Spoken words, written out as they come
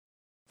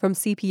From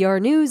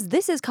CPR News,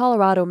 this is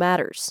Colorado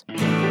Matters.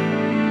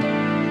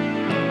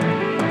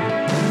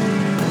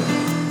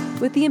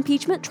 With the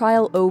impeachment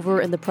trial over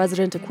and the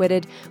president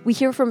acquitted, we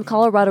hear from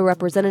Colorado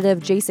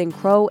Representative Jason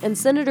Crow and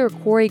Senator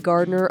Cory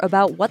Gardner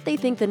about what they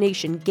think the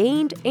nation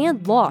gained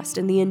and lost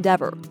in the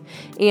endeavor.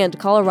 And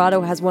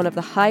Colorado has one of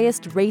the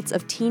highest rates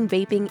of teen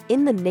vaping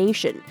in the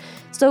nation.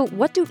 So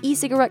what do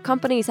e-cigarette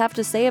companies have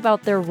to say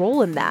about their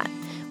role in that?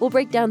 We'll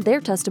break down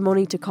their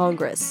testimony to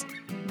Congress.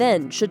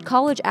 Then, should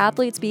college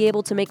athletes be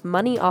able to make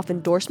money off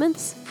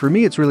endorsements? For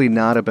me, it's really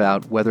not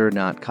about whether or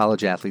not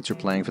college athletes are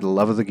playing for the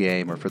love of the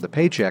game or for the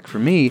paycheck. For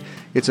me,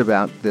 it's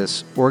about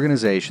this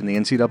organization, the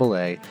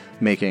NCAA,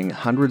 making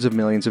hundreds of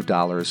millions of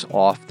dollars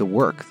off the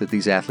work that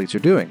these athletes are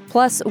doing.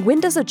 Plus, when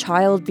does a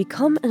child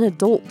become an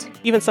adult?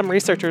 Even some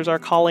researchers are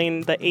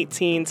calling the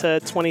 18 to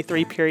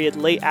 23 period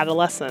late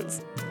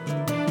adolescence.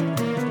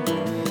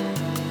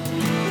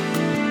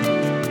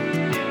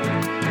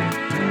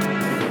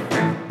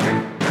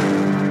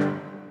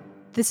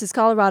 This is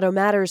Colorado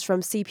Matters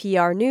from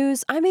CPR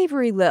News. I'm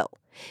Avery Lill.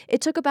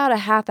 It took about a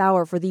half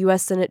hour for the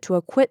U.S. Senate to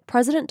acquit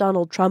President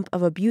Donald Trump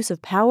of abuse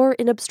of power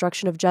and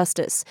obstruction of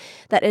justice.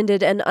 That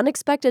ended an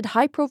unexpected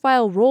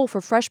high-profile role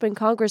for freshman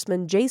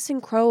Congressman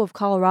Jason Crow of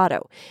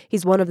Colorado.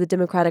 He's one of the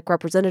Democratic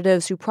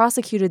representatives who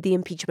prosecuted the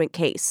impeachment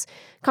case.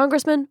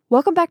 Congressman,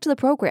 welcome back to the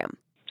program.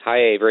 Hi,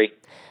 Avery.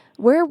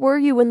 Where were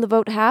you when the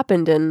vote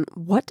happened, and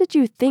what did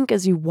you think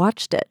as you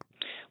watched it?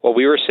 Well,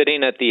 we were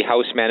sitting at the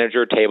House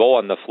manager table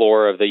on the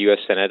floor of the U.S.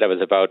 Senate. I was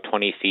about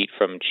 20 feet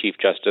from Chief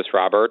Justice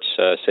Roberts,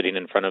 sitting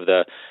in front of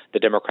the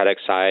Democratic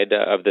side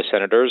of the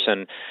senators.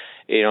 And,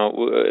 you know,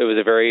 it was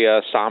a very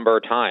somber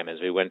time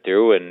as we went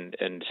through,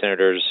 and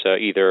senators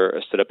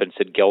either stood up and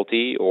said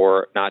guilty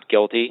or not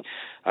guilty.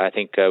 I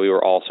think we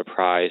were all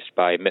surprised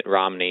by Mitt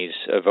Romney's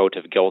vote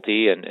of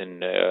guilty, and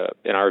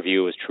in our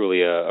view, was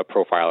truly a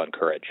profile in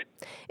courage.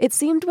 It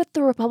seemed with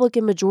the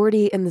Republican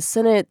majority in the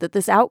Senate that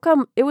this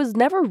outcome, it was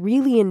never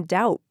really in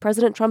doubt.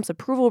 President Trump's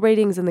approval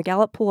ratings in the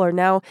Gallup poll are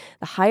now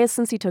the highest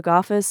since he took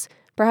office.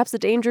 Perhaps a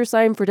danger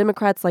sign for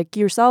Democrats like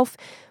yourself.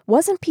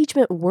 Was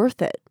impeachment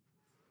worth it?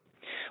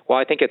 Well,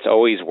 I think it's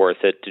always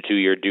worth it to do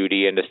your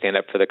duty and to stand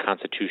up for the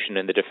Constitution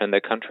and to defend the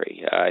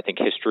country. I think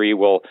history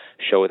will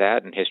show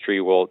that, and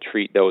history will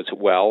treat those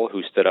well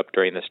who stood up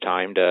during this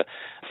time to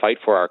fight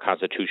for our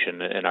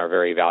Constitution and our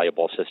very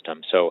valuable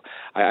system. So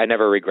I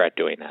never regret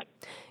doing that.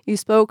 You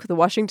spoke, the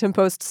Washington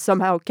Post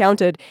somehow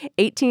counted,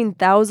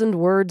 18,000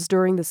 words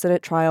during the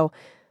Senate trial.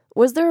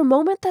 Was there a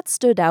moment that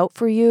stood out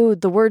for you,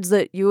 the words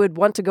that you would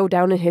want to go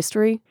down in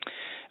history?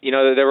 You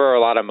know, there were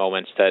a lot of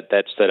moments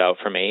that stood out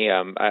for me.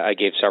 I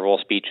gave several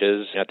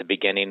speeches at the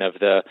beginning of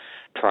the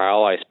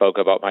trial. I spoke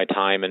about my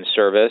time in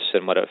service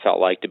and what it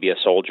felt like to be a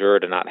soldier,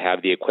 to not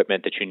have the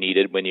equipment that you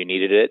needed when you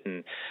needed it,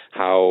 and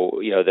how,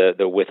 you know,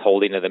 the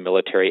withholding of the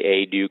military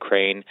aid to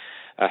Ukraine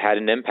had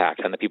an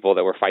impact on the people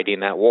that were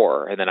fighting that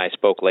war. And then I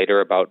spoke later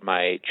about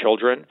my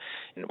children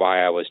and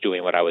why I was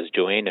doing what I was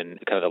doing,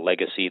 and kind of the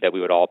legacy that we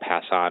would all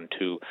pass on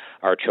to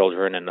our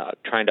children, and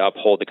trying to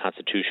uphold the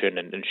Constitution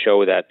and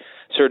show that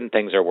certain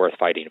things are worth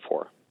fighting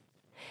for.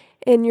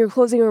 In your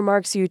closing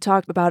remarks, you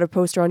talked about a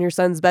poster on your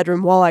son's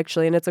bedroom wall,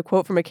 actually, and it's a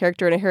quote from a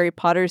character in a Harry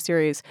Potter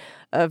series,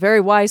 a very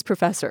wise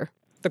professor.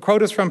 The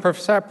quote is from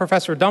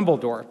Professor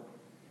Dumbledore,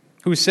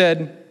 who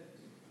said,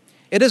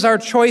 "It is our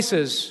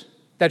choices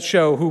that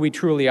show who we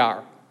truly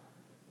are,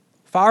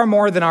 far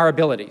more than our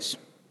abilities.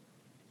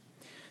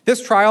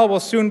 This trial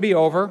will soon be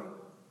over,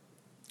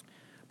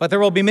 but there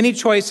will be many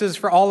choices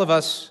for all of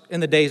us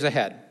in the days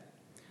ahead,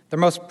 the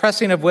most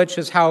pressing of which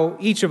is how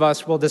each of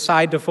us will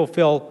decide to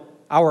fulfill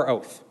our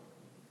oath.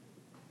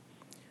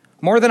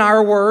 More than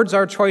our words,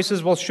 our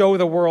choices will show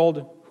the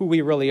world who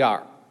we really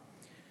are,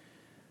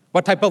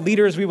 what type of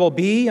leaders we will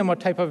be, and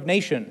what type of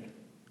nation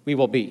we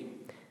will be."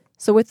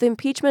 So with the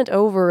impeachment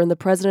over and the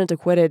president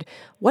acquitted,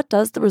 what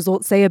does the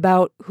result say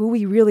about who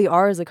we really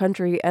are as a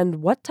country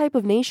and what type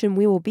of nation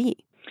we will be?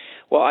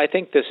 Well, I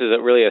think this is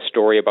really a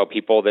story about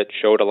people that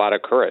showed a lot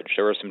of courage.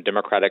 There were some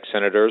Democratic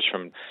senators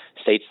from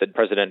states that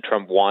President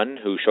Trump won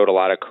who showed a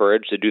lot of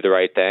courage to do the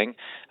right thing.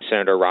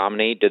 Senator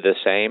Romney did the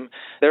same.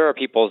 There are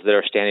people that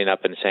are standing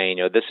up and saying,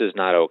 you know, this is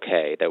not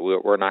okay, that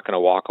we're not going to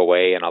walk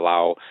away and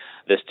allow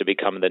this to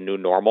become the new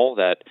normal,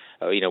 that,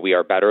 we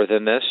are better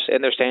than this.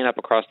 And they're standing up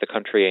across the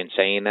country and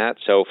saying that.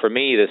 So for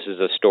me, this is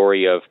a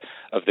story of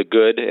the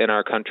good in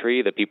our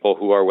country, the people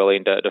who are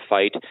willing to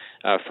fight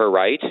for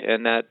right,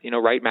 and that,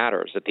 right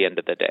matters at the end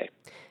of the day.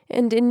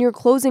 And in your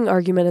closing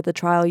argument at the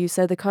trial, you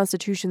said the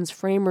Constitution's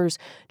framers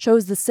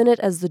chose the Senate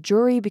as the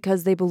jury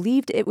because they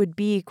believed it would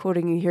be,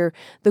 quoting you here,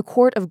 the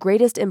court of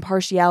greatest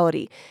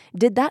impartiality.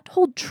 Did that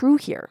hold true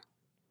here?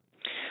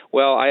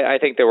 Well, I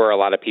think there were a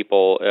lot of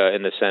people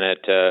in the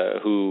Senate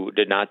who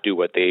did not do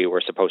what they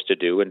were supposed to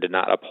do and did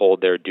not uphold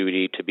their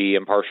duty to be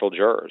impartial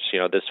jurors.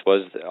 This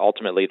was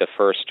ultimately the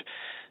first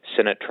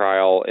Senate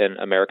trial in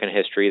American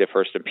history, the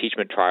first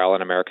impeachment trial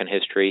in American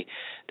history,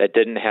 that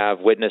didn't have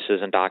witnesses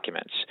and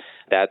documents.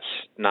 That's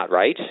not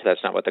right.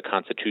 That's not what the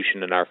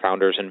Constitution and our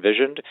founders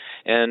envisioned.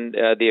 And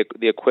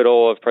the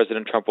acquittal of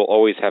President Trump will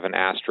always have an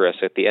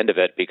asterisk at the end of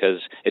it because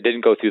it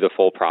didn't go through the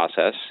full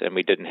process, and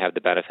we didn't have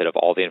the benefit of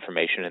all the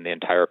information and the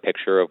entire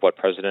picture of what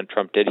President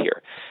Trump did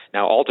here.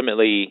 Now,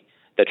 ultimately,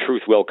 the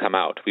truth will come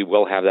out. We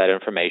will have that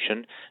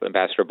information.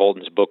 Ambassador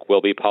Bolton's book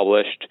will be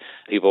published.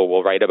 People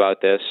will write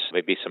about this.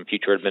 Maybe some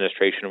future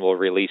administration will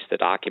release the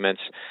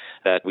documents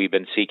that we've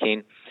been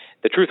seeking.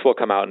 The truth will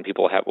come out and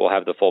people will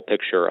have the full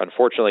picture.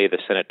 Unfortunately, the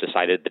Senate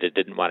decided that it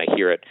didn't want to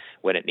hear it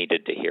when it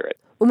needed to hear it.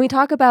 When we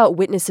talk about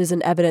witnesses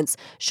and evidence,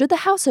 should the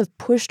House have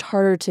pushed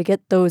harder to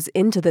get those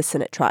into the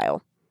Senate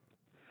trial?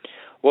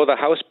 Well, the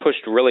House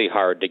pushed really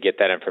hard to get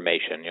that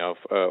information.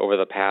 Over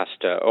the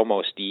past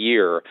almost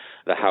year,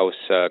 the House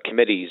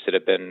committees that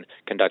have been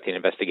conducting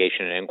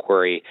investigation and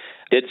inquiry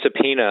did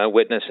subpoena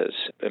witnesses.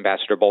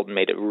 Ambassador Bolton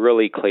made it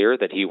really clear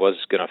that he was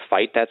going to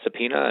fight that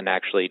subpoena, and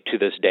actually, to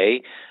this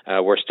day,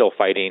 we're still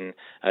fighting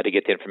to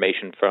get the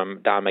information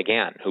from Don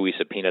McGahn, who we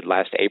subpoenaed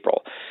last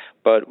April.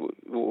 But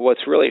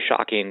what's really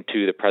shocking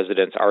to the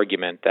president's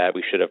argument that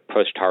we should have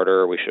pushed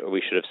harder, we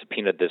should have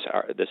subpoenaed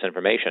this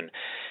information,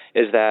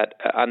 is that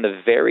on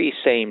the very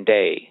same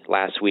day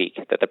last week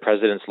that the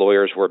president's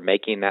lawyers were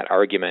making that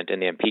argument in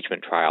the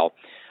impeachment trial,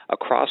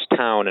 across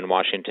town in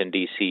Washington,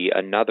 D.C.,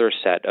 another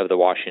set of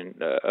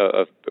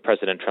of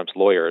President Trump's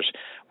lawyers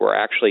were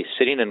actually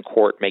sitting in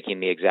court making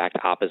the exact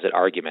opposite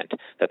argument,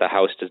 that the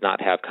House does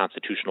not have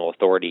constitutional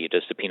authority to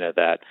subpoena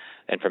that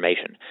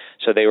information.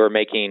 So they were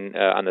making,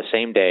 on the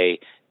same day,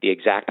 the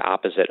exact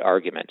opposite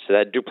argument. So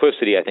that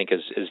duplicity, I think,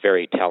 is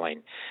very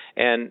telling.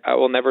 And I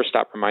will never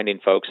stop reminding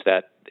folks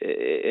that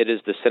it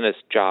is the Senate's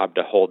job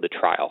to hold the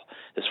trial.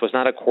 This was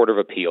not a court of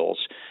appeals.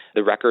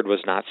 The record was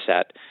not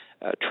set.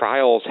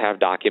 Trials have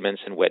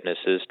documents and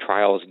witnesses.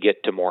 Trials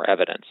get to more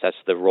evidence. That's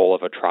the role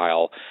of a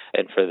trial.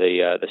 And for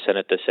the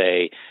Senate to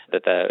say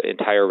that the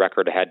entire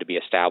record had to be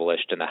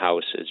established in the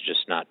House is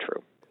just not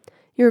true.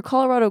 Your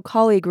Colorado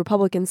colleague,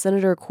 Republican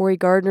Senator Cory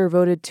Gardner,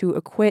 voted to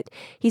acquit.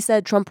 He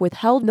said Trump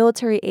withheld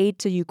military aid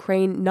to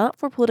Ukraine not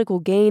for political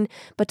gain,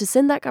 but to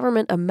send that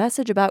government a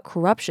message about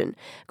corruption.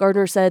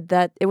 Gardner said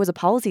that it was a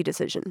policy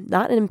decision,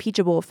 not an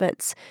impeachable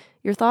offense.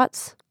 Your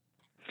thoughts?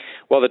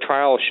 Well, the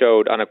trial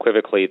showed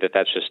unequivocally that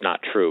that's just not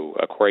true.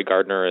 Cory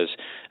Gardner is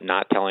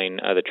not telling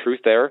the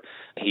truth there.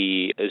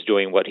 He is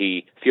doing what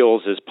he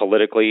feels is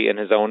politically in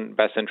his own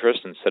best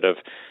interest instead of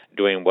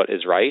doing what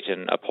is right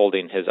and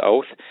upholding his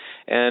oath.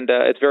 And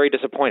it's very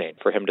disappointing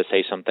for him to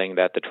say something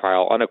that the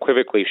trial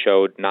unequivocally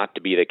showed not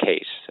to be the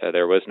case.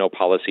 There was no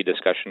policy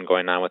discussion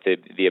going on with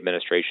the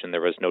administration.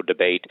 There was no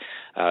debate.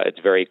 It's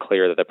very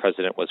clear that the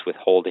president was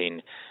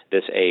withholding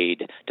this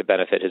aid to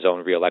benefit his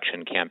own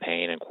reelection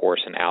campaign and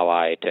coerce an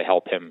ally to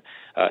help him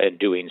in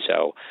doing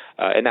so.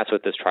 And that's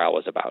what this trial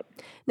was about.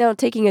 Now,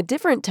 taking a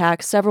different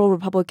tack, several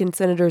Republican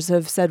senators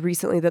have said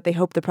recently that they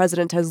hope the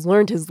president has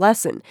learned his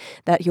lesson,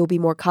 that he'll be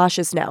more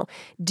cautious now.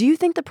 Do you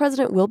think the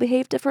president will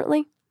behave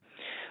differently?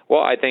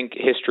 Well, I think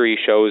history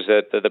shows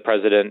that the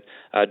president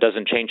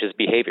doesn't change his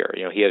behavior.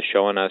 He has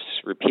shown us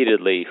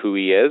repeatedly who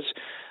he is,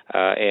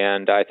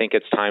 and I think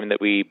it's time that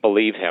we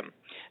believe him.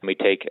 And we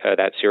take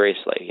that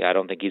seriously. I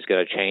don't think he's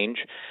going to change.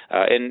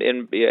 And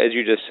as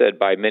you just said,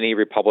 by many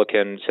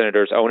Republican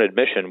senators' own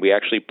admission, we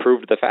actually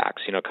proved the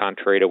facts.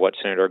 Contrary to what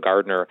Senator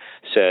Gardner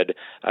said,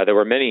 there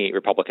were many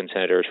Republican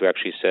senators who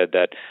actually said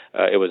that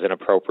it was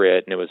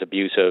inappropriate and it was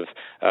abusive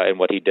and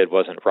what he did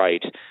wasn't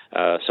right.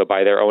 So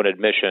by their own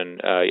admission,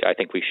 I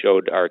think we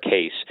showed our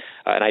case.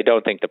 And I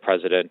don't think the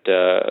president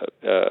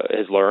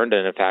has learned.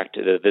 And in fact,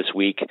 this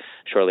week,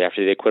 shortly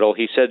after the acquittal,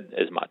 he said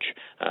as much,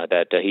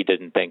 that he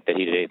didn't think that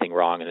he did anything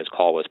wrong and his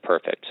call was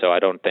perfect. So I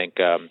don't think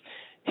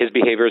his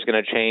behavior is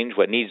going to change.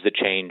 What needs to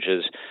change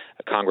is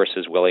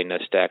Congress's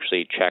willingness to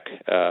actually check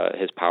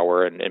his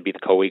power and be the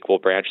co-equal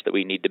branch that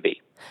we need to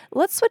be.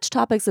 Let's switch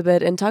topics a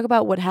bit and talk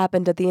about what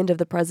happened at the end of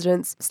the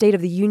president's State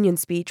of the Union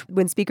speech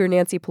when Speaker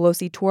Nancy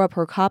Pelosi tore up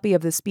her copy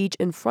of the speech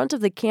in front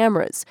of the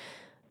cameras.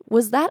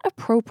 Was that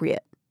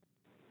appropriate?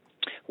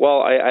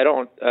 Well, I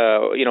don't,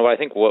 I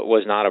think what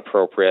was not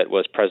appropriate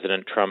was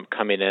President Trump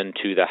coming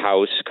into the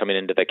House, coming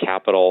into the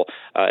Capitol,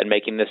 and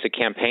making this a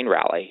campaign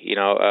rally.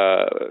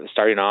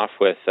 Starting off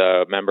with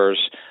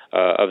members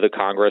of the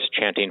Congress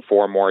chanting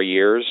 4 more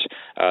years,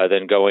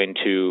 then going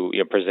to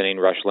presenting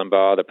Rush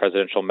Limbaugh the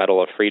Presidential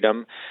Medal of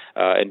Freedom,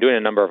 and doing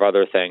a number of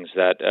other things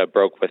that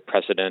broke with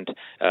precedent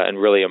and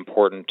really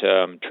important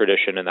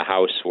tradition in the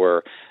House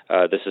where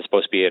this is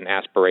supposed to be an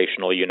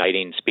aspirational,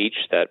 uniting speech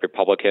that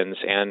Republicans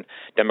and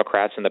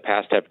Democrats in the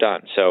past have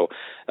done. So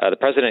the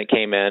president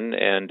came in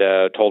and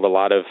told a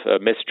lot of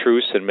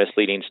mistruths and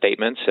misleading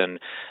statements, and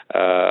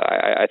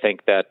I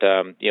think that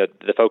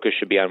the focus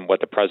should be on what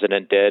the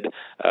president did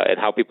and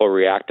how people people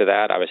react to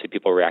that. Obviously,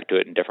 people react to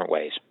it in different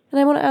ways. And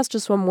I want to ask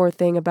just one more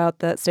thing about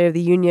the State of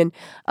the Union.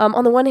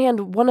 On the one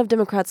hand, one of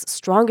Democrats'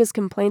 strongest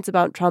complaints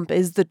about Trump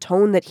is the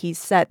tone that he's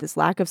set, this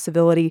lack of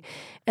civility.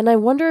 And I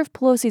wonder if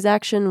Pelosi's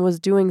action was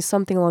doing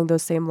something along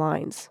those same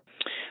lines.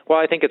 Well,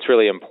 I think it's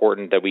really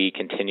important that we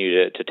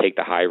continue to take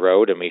the high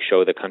road and we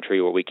show the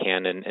country what we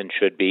can and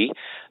should be.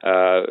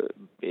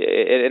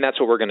 And that's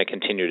what we're going to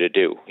continue to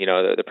do. You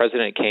know, the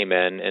president came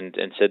in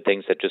and said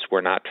things that just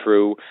were not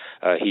true.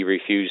 He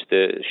refused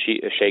to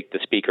shake the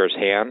speaker's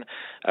hand.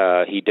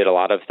 He did a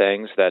lot of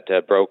things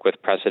that broke with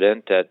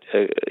precedent that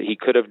he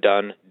could have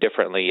done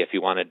differently if he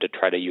wanted to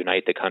try to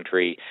unite the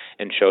country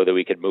and show that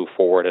we could move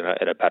forward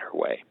in a better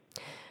way.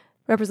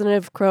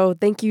 Representative Crow,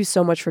 thank you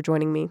so much for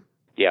joining me.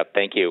 Yeah,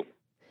 thank you.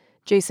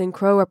 Jason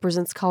Crow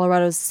represents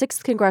Colorado's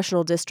 6th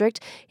Congressional District.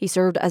 He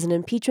served as an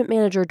impeachment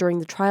manager during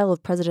the trial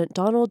of President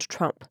Donald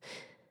Trump.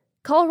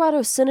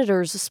 Colorado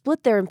senators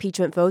split their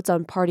impeachment votes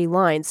on party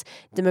lines.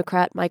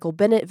 Democrat Michael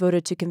Bennet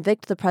voted to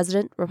convict the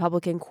president.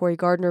 Republican Cory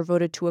Gardner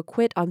voted to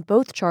acquit on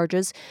both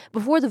charges.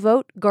 Before the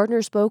vote,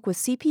 Gardner spoke with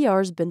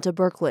CPR's Binta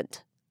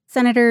Birkeland.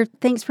 Senator,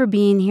 thanks for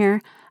being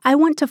here. I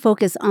want to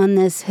focus on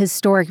this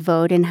historic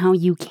vote and how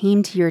you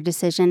came to your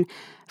decision.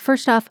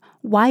 First off,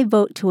 why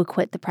vote to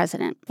acquit the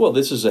president? Well,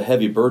 this is a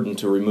heavy burden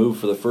to remove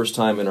for the first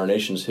time in our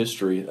nation's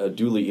history a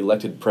duly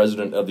elected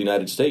president of the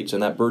United States,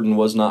 and that burden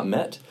was not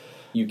met.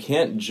 You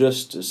can't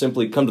just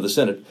simply come to the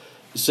Senate,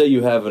 say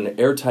you have an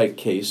airtight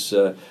case,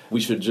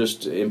 we should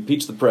just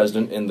impeach the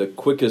president in the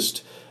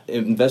quickest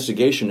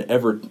investigation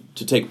ever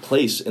to take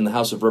place in the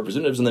House of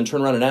Representatives, and then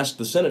turn around and ask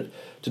the Senate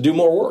to do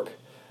more work.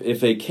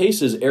 If a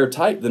case is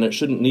airtight, then it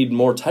shouldn't need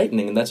more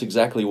tightening, and that's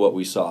exactly what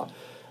we saw.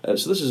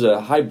 So this is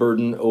a high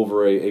burden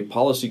over a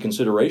policy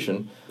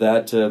consideration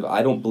that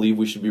I don't believe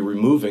we should be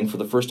removing for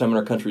the first time in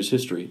our country's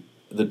history,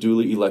 the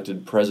duly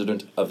elected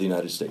president of the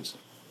United States.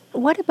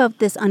 What about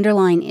this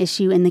underlying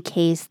issue in the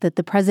case that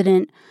the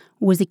president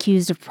was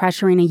accused of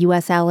pressuring a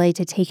U.S. ally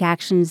to take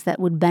actions that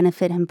would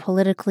benefit him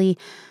politically?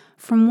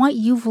 From what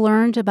you've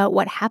learned about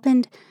what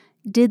happened,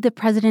 did the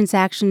president's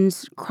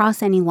actions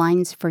cross any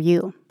lines for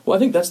you? Well, I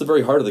think that's the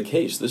very heart of the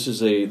case. This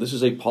is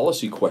a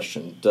policy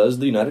question. Does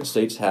the United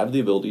States have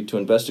the ability to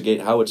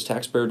investigate how its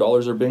taxpayer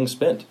dollars are being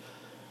spent?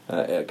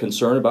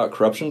 Concern about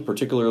corruption,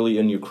 particularly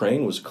in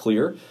Ukraine, was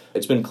clear.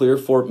 It's been clear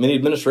for many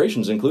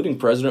administrations, including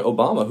President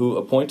Obama, who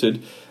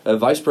appointed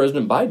Vice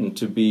President Biden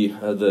to be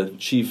the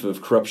chief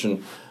of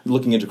corruption,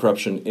 looking into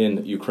corruption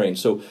in Ukraine.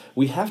 So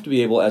we have to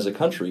be able, as a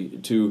country,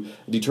 to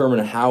determine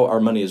how our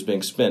money is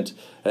being spent,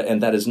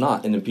 and that is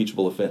not an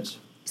impeachable offense.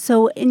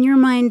 So in your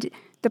mind,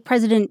 the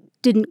president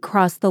didn't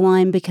cross the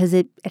line because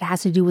it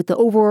has to do with the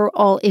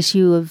overall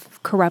issue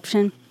of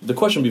corruption? The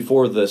question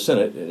before the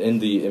Senate in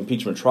the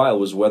impeachment trial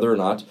was whether or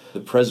not the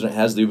president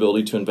has the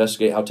ability to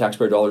investigate how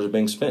taxpayer dollars are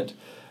being spent.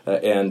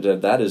 And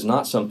that is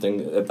not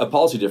something, a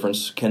policy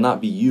difference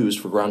cannot be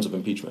used for grounds of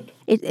impeachment.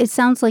 It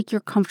sounds like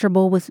you're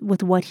comfortable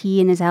with what he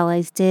and his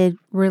allies did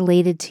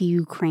related to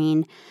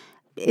Ukraine.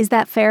 Is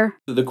that fair?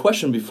 The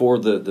question before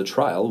the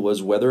trial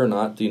was whether or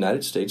not the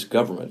United States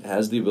government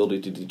has the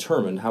ability to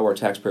determine how our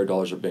taxpayer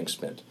dollars are being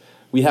spent.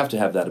 We have to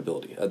have that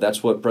ability.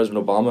 That's what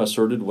President Obama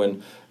asserted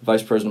when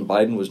Vice President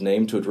Biden was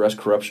named to address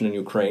corruption in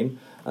Ukraine,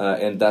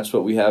 and that's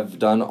what we have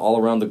done all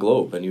around the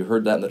globe. And you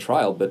heard that in the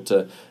trial. But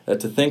to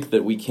think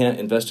that we can't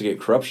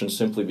investigate corruption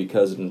simply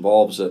because it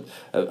involves a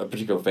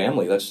particular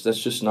family, that's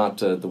just not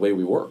the way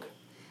we work.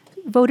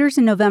 Voters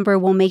in November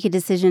will make a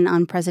decision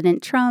on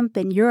President Trump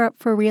and Europe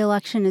for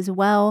re-election as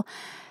well.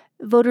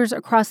 Voters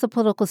across the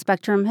political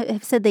spectrum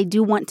have said they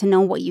do want to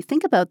know what you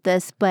think about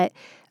this, but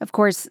of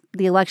course,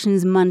 the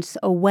election's months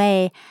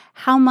away.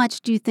 How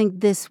much do you think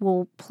this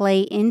will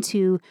play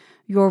into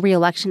your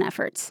re-election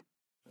efforts?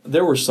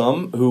 There were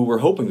some who were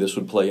hoping this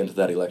would play into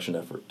that election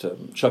effort.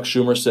 Chuck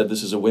Schumer said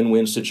this is a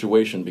win-win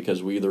situation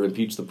because we either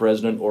impeach the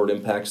president or it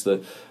impacts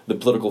the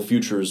political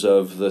futures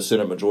of the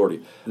Senate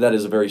majority. That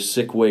is a very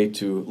sick way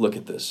to look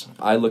at this.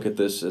 I look at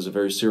this as a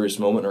very serious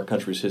moment in our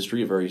country's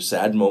history, a very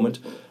sad moment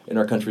in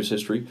our country's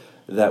history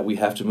that we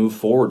have to move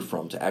forward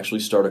from to actually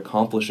start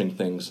accomplishing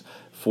things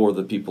for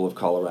the people of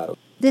Colorado.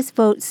 This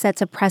vote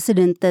sets a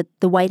precedent that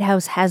the White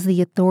House has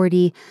the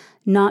authority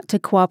not to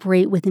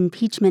cooperate with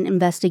impeachment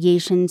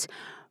investigations.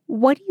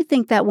 What do you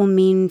think that will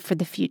mean for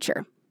the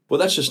future? Well,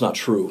 that's just not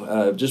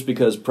true. Just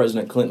because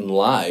President Clinton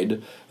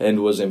lied and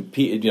was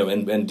impeached,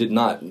 and did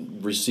not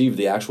receive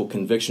the actual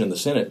conviction in the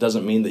Senate,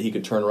 doesn't mean that he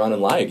could turn around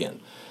and lie again.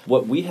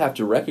 What we have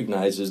to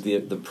recognize is the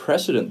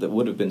precedent that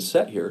would have been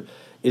set here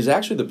is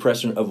actually the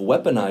precedent of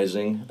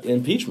weaponizing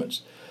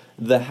impeachments.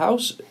 The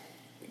House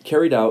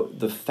carried out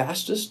the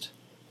fastest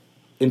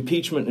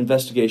impeachment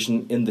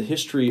investigation in the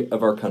history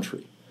of our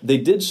country. They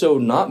did so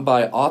not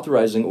by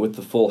authorizing it with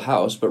the full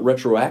House, but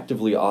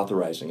retroactively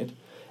authorizing it,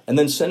 and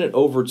then sent it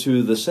over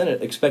to the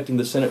Senate, expecting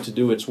the Senate to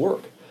do its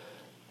work.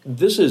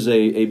 This is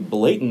a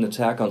blatant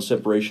attack on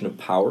separation of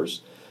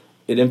powers.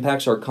 It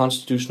impacts our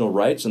constitutional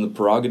rights and the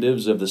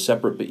prerogatives of the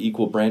separate but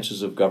equal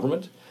branches of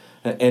government.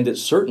 And it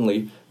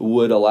certainly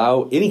would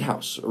allow any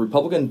House, a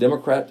Republican,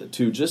 Democrat,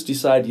 to just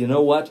decide, you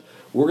know what,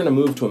 we're going to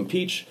move to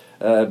impeach.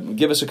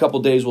 Give us a couple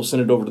days, we'll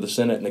send it over to the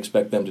Senate and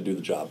expect them to do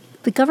the job.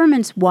 The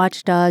government's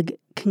watchdog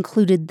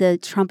concluded the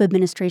Trump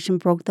administration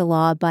broke the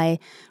law by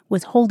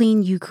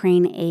withholding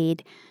Ukraine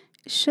aid.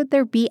 Should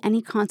there be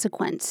any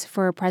consequence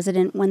for a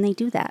president when they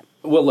do that?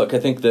 Well, look, I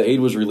think the aid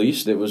was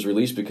released. It was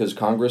released because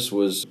Congress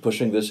was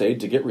pushing this aid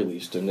to get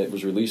released, and it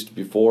was released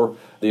before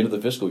the end of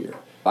the fiscal year.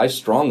 I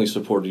strongly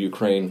supported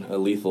Ukraine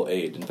lethal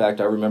aid. In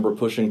fact, I remember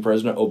pushing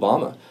President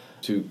Obama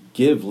to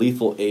give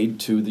lethal aid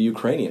to the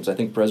Ukrainians. I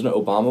think President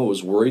Obama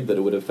was worried that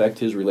it would affect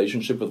his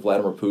relationship with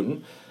Vladimir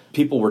Putin.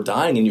 People were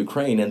dying in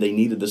Ukraine, and they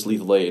needed this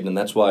lethal aid, and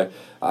that's why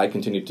I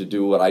continue to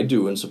do what I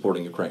do in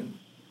supporting Ukraine.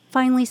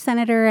 Finally,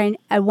 Senator,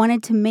 I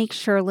wanted to make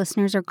sure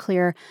listeners are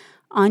clear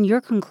on your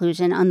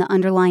conclusion on the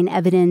underlying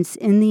evidence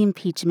in the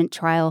impeachment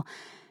trial.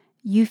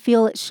 You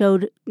feel it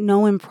showed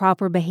no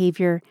improper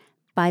behavior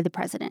by the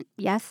president,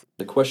 yes?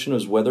 The question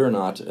is whether or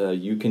not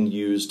you can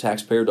use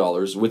taxpayer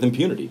dollars with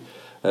impunity,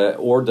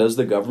 or does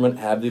the government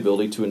have the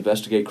ability to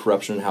investigate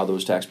corruption and how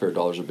those taxpayer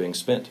dollars are being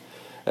spent?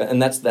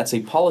 And that's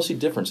a policy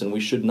difference, and we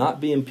should not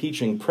be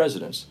impeaching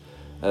presidents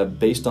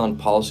based on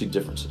policy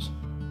differences.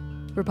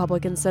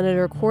 Republican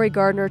Senator Cory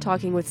Gardner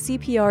talking with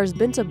CPR's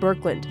Binta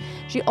Birkeland.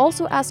 She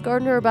also asked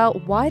Gardner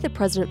about why the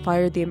president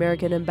fired the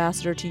American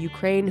ambassador to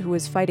Ukraine who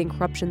was fighting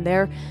corruption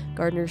there.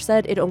 Gardner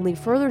said it only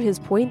furthered his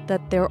point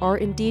that there are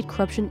indeed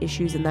corruption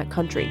issues in that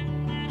country.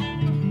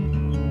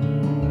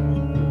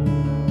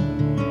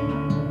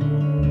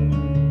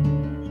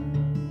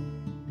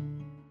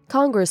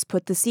 Congress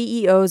put the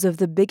CEOs of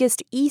the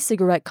biggest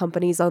e-cigarette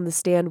companies on the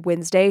stand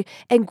Wednesday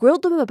and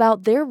grilled them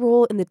about their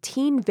role in the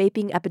teen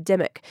vaping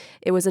epidemic.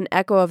 It was an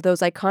echo of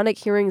those iconic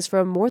hearings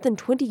from more than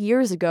 20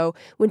 years ago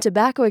when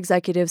tobacco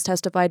executives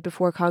testified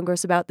before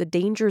Congress about the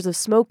dangers of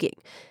smoking.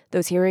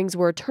 Those hearings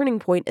were a turning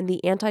point in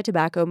the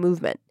anti-tobacco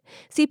movement.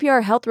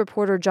 CPR health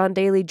reporter John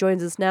Daly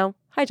joins us now.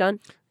 Hi, John.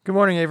 Good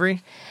morning,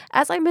 Avery.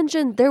 As I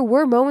mentioned, there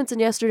were moments in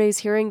yesterday's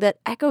hearing that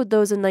echoed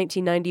those in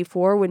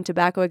 1994 when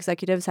tobacco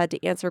executives had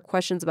to answer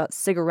questions about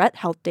cigarette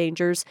health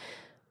dangers.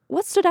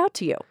 What stood out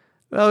to you?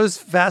 Well, it was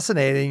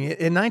fascinating.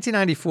 In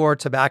 1994,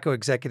 tobacco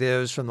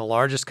executives from the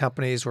largest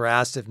companies were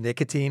asked if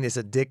nicotine is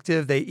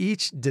addictive. They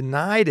each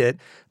denied it,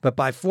 but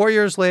by 4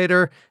 years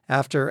later,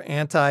 after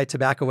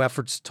anti-tobacco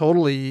efforts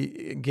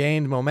totally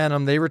gained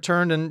momentum, they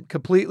returned and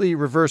completely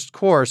reversed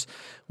course.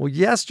 Well,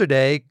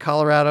 yesterday,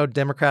 Colorado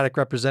Democratic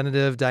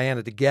Representative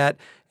Diana DeGette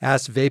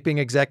asked vaping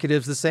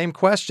executives the same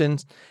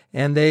questions,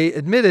 and they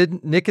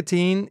admitted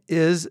nicotine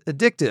is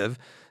addictive.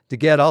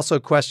 DeGette also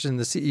questioned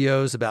the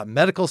CEOs about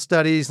medical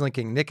studies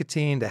linking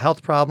nicotine to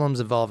health problems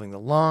involving the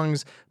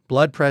lungs,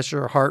 blood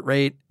pressure, heart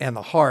rate, and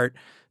the heart.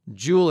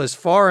 Juul is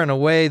far and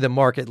away the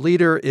market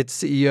leader.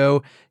 Its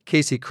CEO,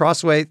 Casey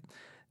Crosthwaite,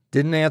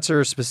 didn't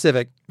answer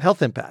specific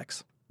health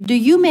impacts. Do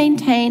you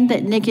maintain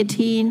that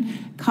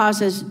nicotine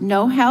causes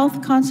no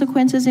health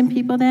consequences in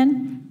people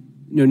then?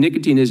 No,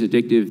 nicotine is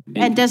addictive.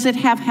 And does it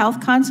have health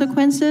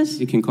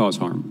consequences? It can cause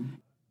harm.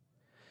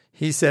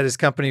 He said his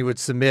company would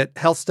submit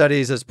health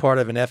studies as part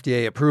of an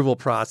FDA approval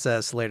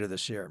process later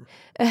this year.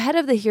 Ahead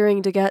of the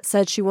hearing, DeGette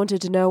said she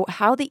wanted to know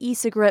how the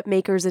e-cigarette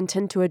makers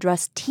intend to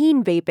address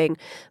teen vaping.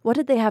 What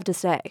did they have to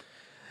say?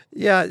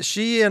 Yeah,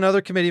 she and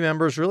other committee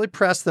members really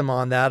pressed them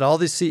on that. All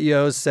the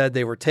CEOs said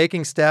they were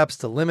taking steps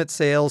to limit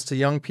sales to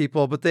young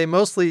people, but they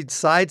mostly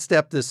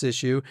sidestepped this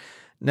issue.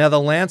 Now,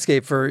 the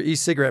landscape for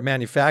e-cigarette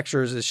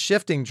manufacturers is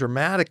shifting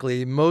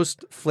dramatically.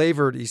 Most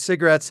flavored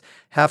e-cigarettes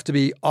have to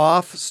be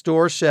off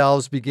store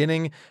shelves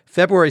beginning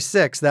February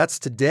 6th. That's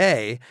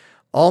today.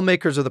 All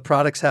makers of the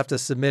products have to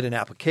submit an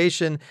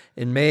application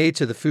in May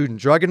to the Food and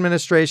Drug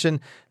Administration.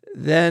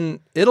 Then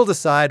it'll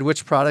decide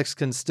which products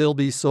can still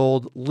be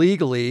sold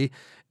legally.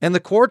 And the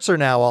courts are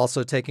now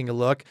also taking a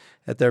look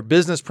at their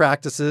business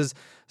practices.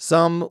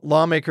 Some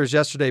lawmakers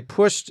yesterday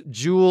pushed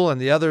Juul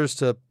and the others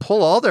to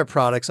pull all their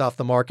products off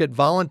the market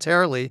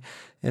voluntarily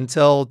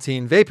until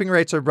teen vaping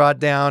rates are brought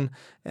down,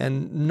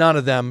 and none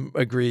of them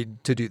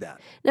agreed to do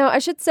that. Now, I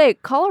should say,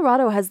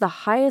 Colorado has the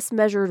highest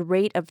measured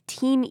rate of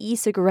teen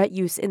e-cigarette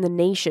use in the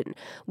nation.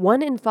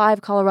 1 in 5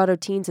 Colorado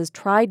teens has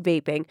tried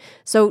vaping.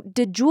 So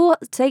did Juul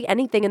say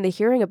anything in the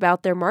hearing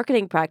about their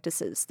marketing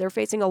practices? They're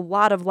facing a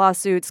lot of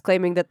lawsuits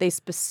claiming that they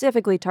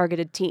specifically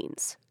targeted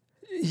teens.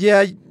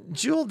 Yeah,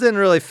 Juul didn't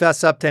really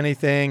fess up to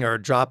anything or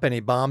drop any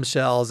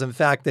bombshells. In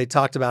fact, they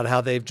talked about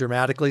how they've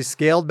dramatically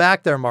scaled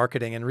back their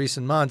marketing in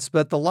recent months.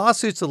 But the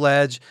lawsuits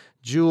allege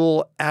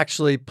Juul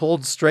actually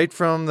pulled straight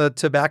from the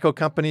tobacco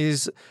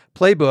company's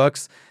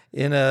playbooks.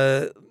 In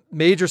a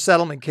major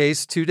settlement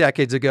case 2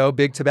 decades ago,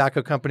 big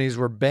tobacco companies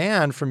were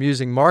banned from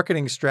using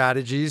marketing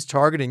strategies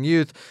targeting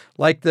youth,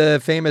 like the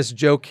famous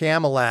Joe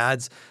Camel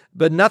ads.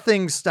 But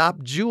nothing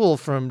stopped Juul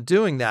from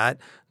doing that.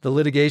 The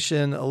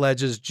litigation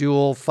alleges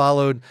Juul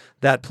followed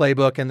that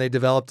playbook and they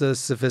developed a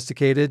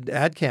sophisticated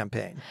ad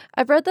campaign.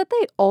 I've read that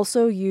they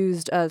also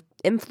used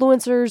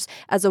influencers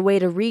as a way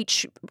to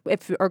reach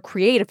or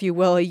create, if you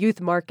will, a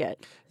youth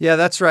market. Yeah,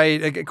 that's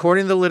right.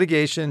 According to the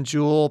litigation,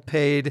 Juul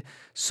paid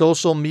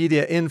social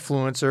media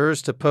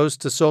influencers to post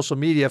to social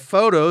media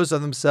photos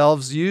of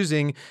themselves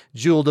using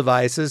Juul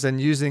devices and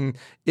using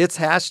its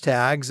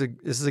hashtags.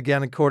 This is,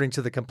 again, according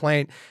to the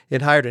complaint.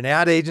 It hired an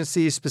ad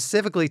agency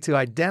specifically to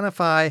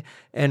identify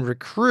and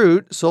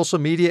recruit social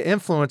media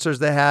influencers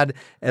that had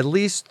at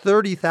least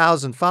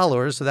 30,000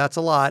 followers, so that's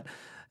a lot.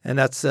 And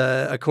that's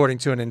according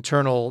to an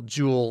internal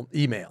Juul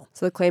email.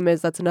 So the claim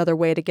is that's another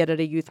way to get at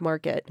a youth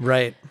market.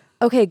 Right.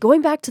 Okay,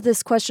 going back to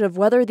this question of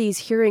whether these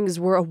hearings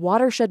were a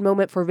watershed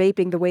moment for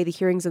vaping the way the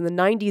hearings in the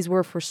 90s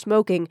were for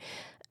smoking,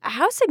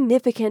 how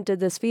significant did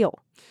this feel?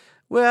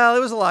 Well, it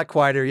was a lot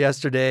quieter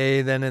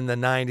yesterday than in the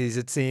 90s,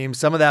 it seems.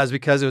 Some of that was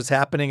because it was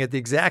happening at the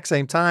exact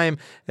same time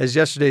as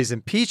yesterday's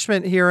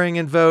impeachment hearing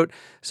and vote.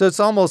 So it's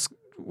almost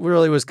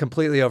really was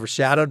completely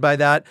overshadowed by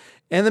that.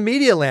 And the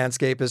media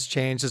landscape has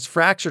changed. It's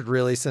fractured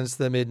really since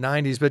the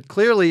mid-90s. But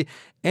clearly,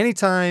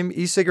 anytime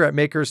e-cigarette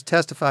makers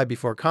testify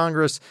before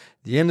Congress,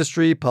 the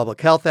industry, public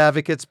health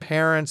advocates,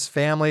 parents,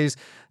 families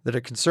that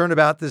are concerned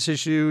about this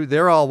issue,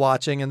 they're all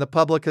watching. And the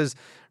public has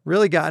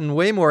really gotten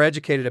way more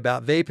educated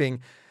about vaping.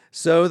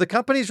 So the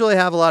companies really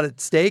have a lot at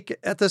stake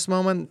at this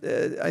moment.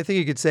 I think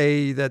you could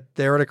say that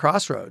they're at a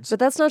crossroads. But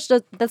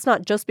that's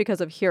not just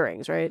because of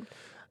hearings, right?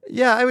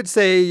 Yeah, I would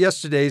say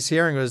yesterday's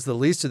hearing was the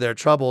least of their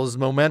troubles.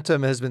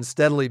 Momentum has been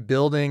steadily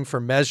building for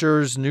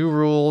measures, new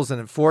rules,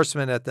 and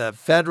enforcement at the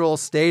federal,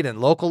 state,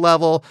 and local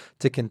level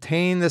to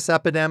contain this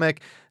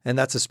epidemic. And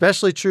that's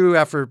especially true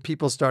after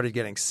people started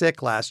getting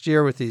sick last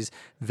year with these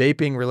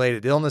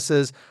vaping-related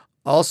illnesses.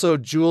 Also,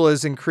 Juul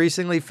is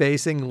increasingly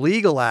facing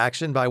legal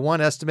action. By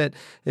one estimate,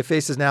 it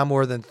faces now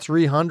more than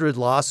 300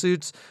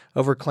 lawsuits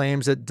over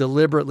claims it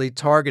deliberately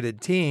targeted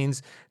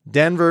teens.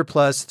 Denver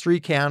plus 3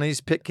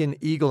 counties, Pitkin,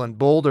 Eagle, and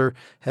Boulder,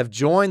 have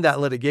joined that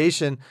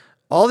litigation.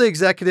 All the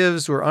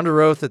executives were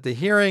under oath at the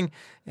hearing,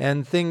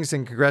 and things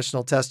in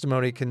congressional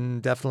testimony can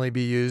definitely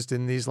be used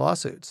in these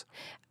lawsuits.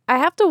 I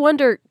have to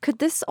wonder, could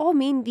this all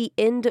mean the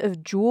end of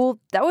Juul?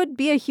 That would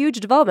be a huge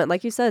development.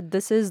 Like you said,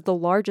 this is the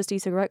largest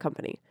e-cigarette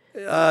company.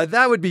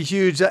 That would be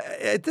huge.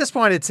 At this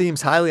point, it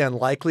seems highly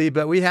unlikely,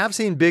 but we have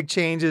seen big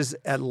changes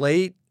of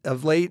late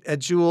at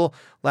Juul.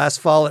 Last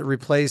fall, it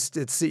replaced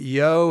its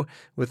CEO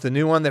with the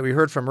new one that we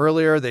heard from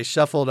earlier. They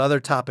shuffled other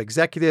top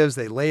executives.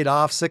 They laid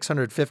off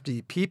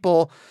 650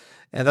 people,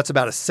 and that's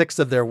about a sixth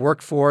of their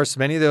workforce.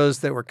 Many of those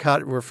that were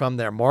cut were from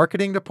their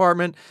marketing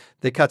department.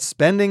 They cut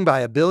spending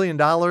by $1 billion.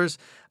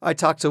 I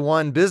talked to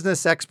one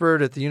business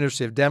expert at the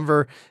University of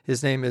Denver.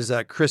 His name is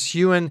Chris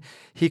Hewen.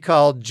 He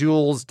called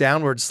Juul's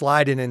downward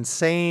slide an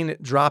insane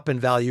drop in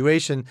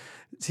valuation.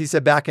 He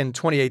said back in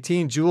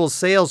 2018, Juul's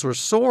sales were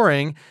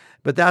soaring,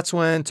 but that's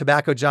when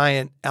tobacco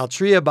giant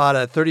Altria bought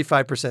a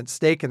 35%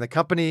 stake in the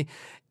company.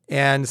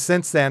 And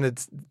since then,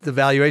 the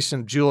valuation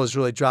of Juul has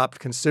really dropped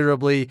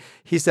considerably.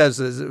 He says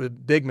it was a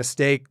big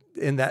mistake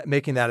in that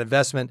making that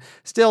investment.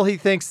 Still, he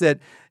thinks that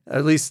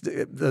at least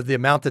the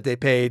amount that they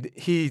paid,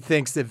 he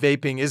thinks that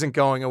vaping isn't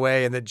going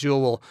away and that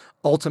Juul will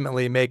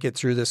ultimately make it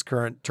through this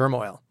current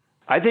turmoil.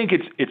 I think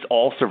it's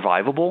all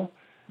survivable,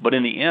 but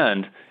in the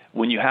end,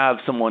 when you have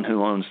someone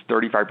who owns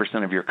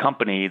 35% of your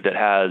company that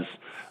has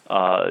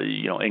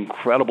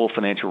incredible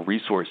financial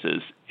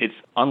resources, it's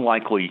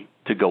unlikely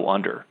to go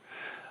under.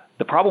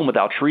 The problem with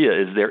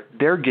Altria is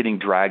they're getting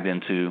dragged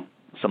into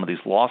some of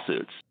these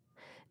lawsuits.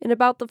 In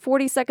about the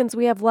 40 seconds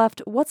we have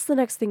left, what's the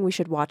next thing we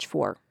should watch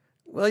for?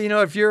 Well,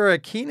 if you're a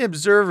keen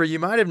observer, you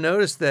might have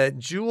noticed that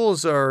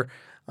Juuls are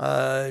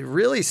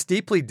really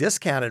steeply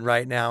discounted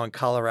right now in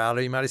Colorado.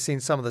 You might have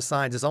seen some of the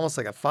signs. It's almost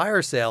like a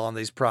fire sale on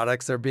these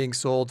products. They're being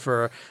sold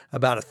for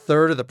about a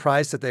third of the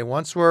price that they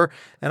once were.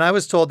 And I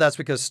was told that's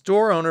because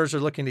store owners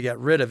are looking to get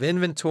rid of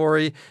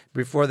inventory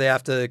before they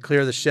have to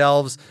clear the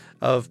shelves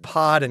of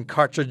pod and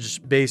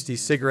cartridge-based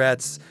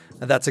e-cigarettes.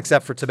 And that's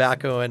except for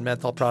tobacco and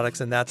menthol products,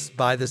 and that's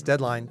by this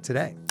deadline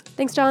today.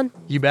 Thanks, John.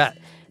 You bet.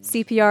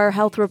 CPR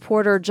health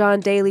reporter John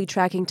Daly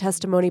tracking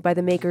testimony by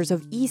the makers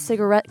of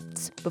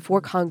e-cigarettes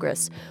before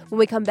Congress. When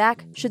we come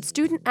back, should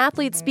student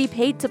athletes be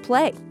paid to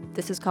play?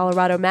 This is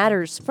Colorado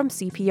Matters from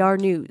CPR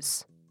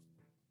News.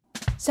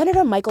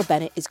 Senator Michael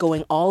Bennet is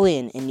going all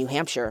in New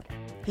Hampshire.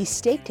 He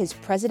staked his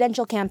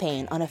presidential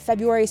campaign on a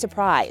February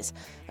surprise,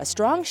 a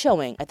strong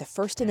showing at the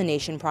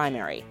first-in-the-nation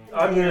primary.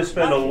 I'm going to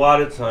spend a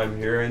lot of time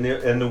here,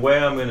 and the way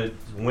I'm going to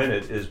win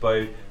it is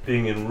by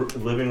being in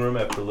living room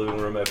after living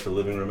room after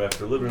living room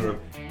after living room.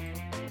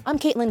 I'm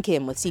Caitlin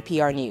Kim with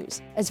CPR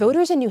News. As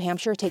voters in New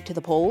Hampshire take to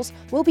the polls,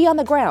 we'll be on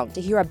the ground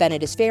to hear how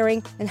Bennet is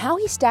faring and how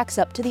he stacks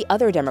up to the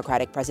other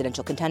Democratic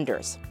presidential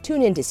contenders.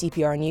 Tune in to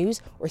CPR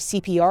News or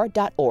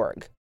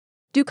CPR.org.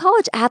 Do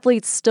college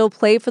athletes still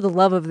play for the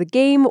love of the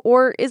game,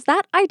 or is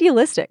that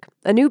idealistic?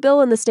 A new bill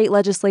in the state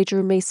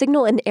legislature may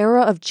signal an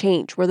era of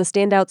change where the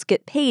standouts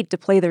get paid to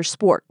play their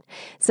sport.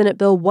 Senate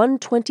Bill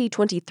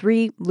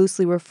 1/2023,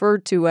 loosely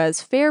referred to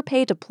as Fair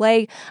Pay to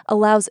Play,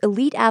 allows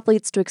elite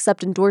athletes to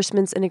accept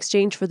endorsements in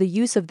exchange for the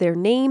use of their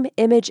name,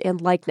 image, and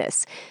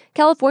likeness.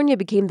 California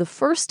became the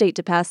first state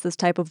to pass this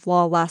type of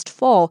law last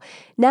fall.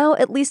 Now,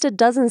 at least a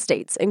dozen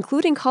states,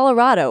 including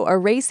Colorado, are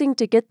racing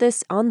to get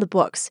this on the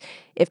books.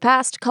 If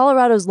passed,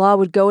 Colorado's law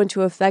would go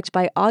into effect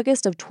by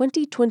August of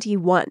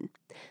 2021.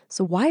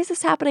 So why is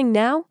this happening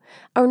now?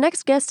 Our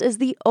next guest is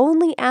the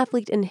only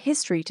athlete in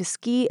history to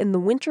ski in the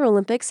Winter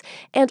Olympics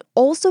and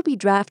also be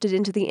drafted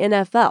into the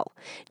NFL.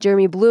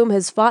 Jeremy Bloom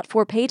has fought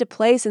for pay to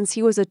play since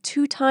he was a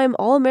two-time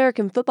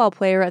All-American football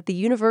player at the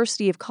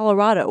University of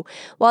Colorado,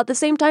 while at the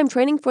same time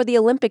training for the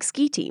Olympic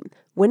ski team,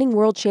 winning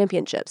world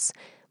championships.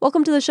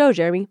 Welcome to the show,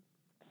 Jeremy.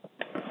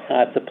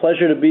 It's a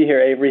pleasure to be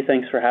here, Avery.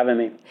 Thanks for having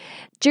me.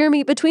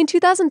 Jeremy, between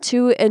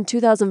 2002 and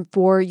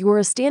 2004, you were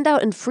a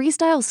standout in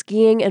freestyle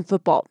skiing and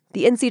football.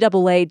 The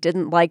NCAA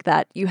didn't like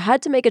that. You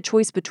had to make a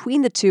choice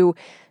between the two.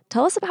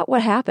 Tell us about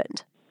what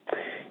happened.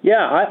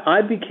 Yeah,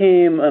 I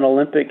became an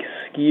Olympic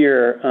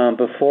skier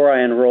before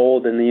I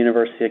enrolled in the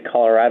University of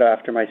Colorado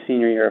after my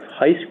senior year of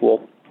high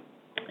school,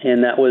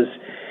 and that was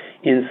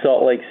in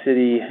Salt Lake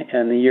City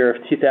in the year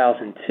of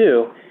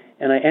 2002.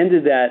 And I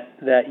ended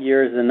that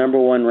year as the number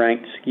one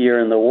ranked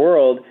skier in the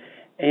world.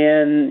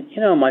 And,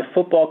 my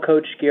football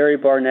coach, Gary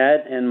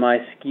Barnett, and my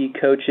ski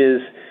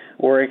coaches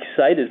were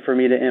excited for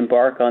me to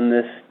embark on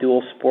this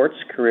dual sports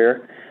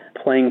career,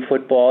 playing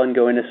football and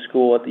going to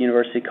school at the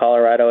University of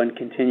Colorado and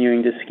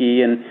continuing to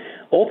ski and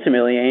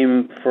ultimately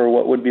aim for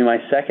what would be my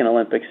second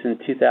Olympics in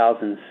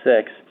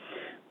 2006.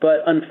 But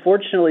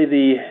unfortunately,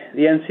 the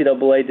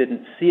NCAA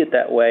didn't see it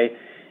that way.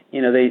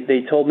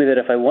 They told me that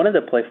if I wanted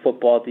to play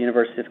football at the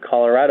University of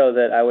Colorado,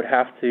 that I would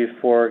have to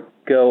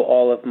forego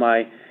all of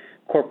my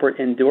corporate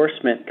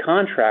endorsement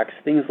contracts,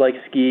 things like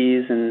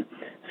skis and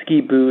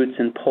ski boots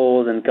and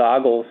poles and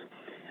goggles,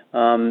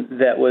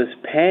 that was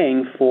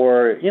paying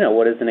for,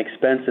 what is an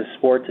expensive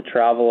sport to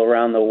travel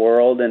around the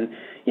world and,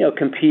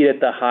 compete at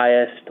the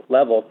highest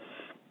level.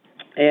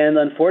 And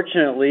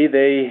unfortunately,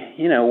 they,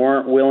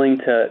 weren't willing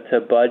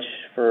to budge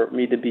for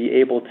me to be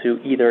able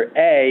to either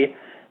A,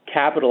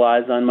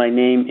 capitalize on my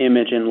name,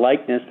 image, and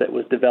likeness that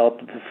was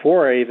developed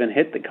before I even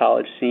hit the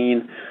college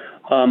scene,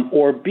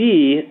 or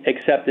B,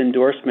 accept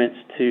endorsements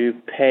to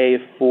pay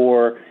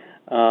for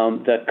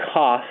the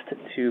cost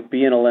to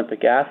be an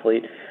Olympic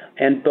athlete.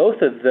 And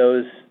both of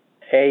those,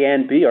 A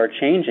and B, are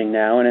changing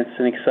now, and it's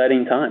an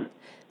exciting time.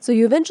 So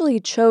you eventually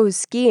chose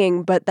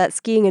skiing, but that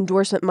skiing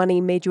endorsement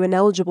money made you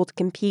ineligible to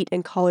compete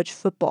in college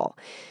football.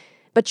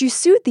 But you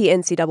sued the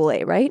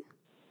NCAA, right?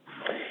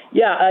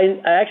 Yeah, I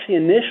actually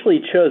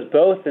initially chose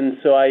both, and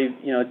so I,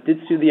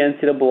 did sue the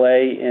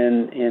NCAA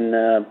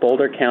in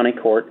Boulder County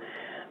Court.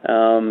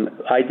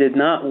 I did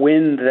not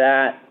win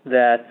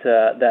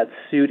that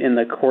suit in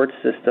the court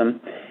system,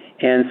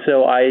 and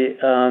so I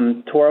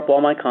tore up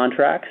all my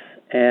contracts,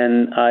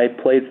 and I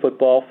played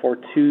football for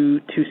two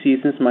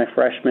seasons, my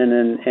freshman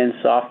and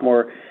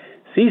sophomore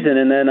season,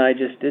 and then I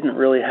just didn't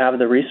really have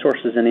the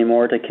resources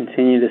anymore to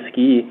continue to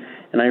ski,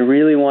 and I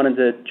really wanted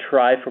to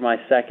try for my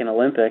second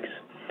Olympics.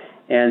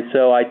 And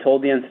so I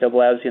told the NCAA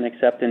I was going to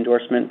accept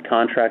endorsement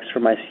contracts for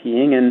my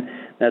skiing, and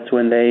that's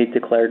when they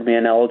declared me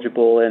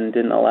ineligible and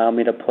didn't allow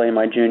me to play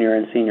my junior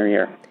and senior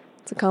year.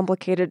 It's a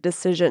complicated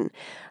decision.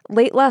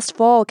 Late last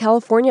fall,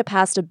 California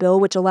passed a bill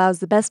which allows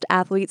the best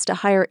athletes to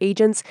hire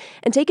agents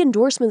and take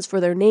endorsements for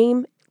their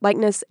name,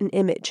 likeness, and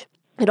image.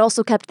 It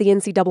also kept the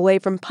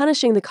NCAA from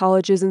punishing the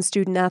colleges and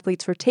student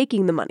athletes for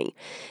taking the money.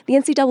 The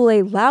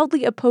NCAA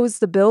loudly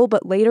opposed the bill,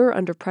 but later,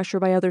 under pressure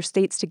by other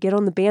states to get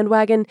on the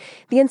bandwagon,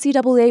 the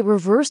NCAA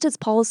reversed its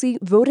policy,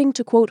 voting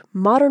to, quote,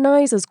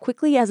 modernize as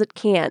quickly as it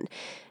can.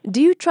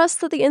 Do you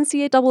trust that the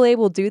NCAA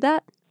will do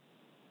that?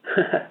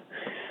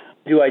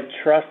 Do I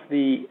trust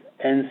the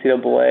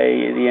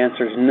NCAA? The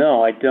answer is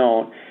no, I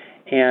don't.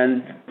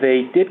 And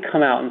they did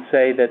come out and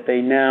say that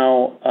they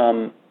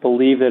now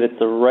believe that it's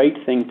the right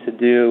thing to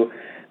do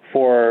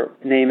for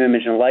name,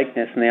 image, and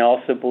likeness, and they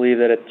also believe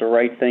that it's the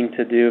right thing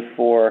to do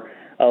for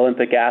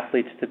Olympic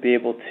athletes to be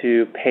able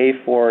to pay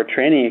for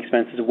training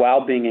expenses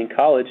while being in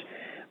college.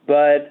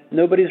 But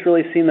nobody's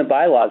really seen the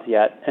bylaws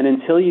yet, and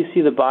until you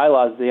see the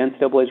bylaws, the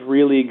NCAA is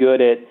really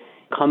good at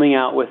coming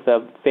out with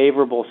a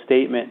favorable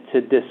statement to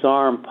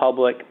disarm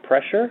public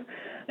pressure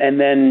and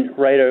then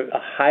write a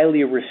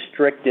highly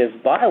restrictive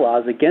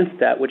bylaws against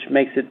that, which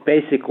makes it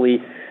basically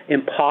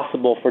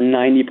impossible for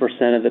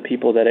 90% of the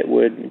people that it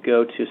would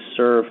go to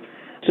serve.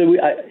 So,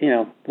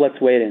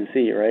 let's wait and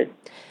see, right?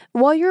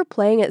 While you were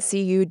playing at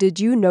CU, did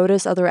you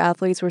notice other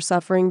athletes were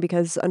suffering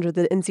because under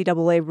the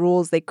NCAA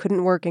rules they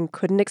couldn't work and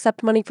couldn't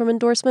accept money from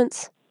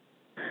endorsements?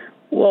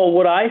 Well,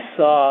 what I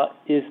saw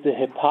is the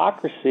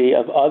hypocrisy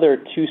of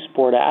other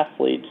two-sport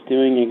athletes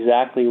doing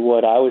exactly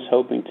what I was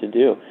hoping to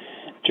do.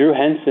 Drew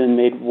Henson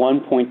made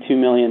 $1.2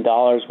 million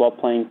while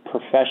playing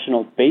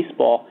professional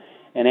baseball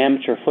and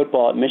amateur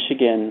football at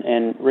Michigan,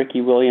 and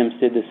Ricky Williams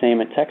did the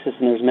same at Texas,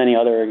 and there's many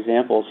other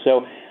examples.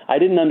 So I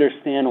didn't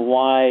understand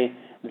why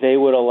they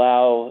would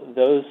allow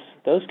those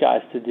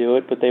guys to do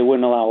it, but they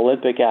wouldn't allow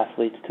Olympic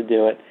athletes to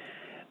do it.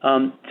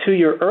 To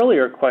your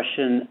earlier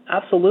question,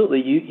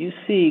 absolutely. You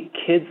see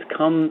kids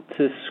come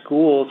to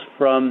schools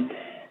from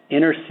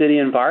inner city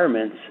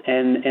environments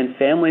and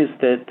families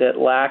that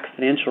lack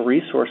financial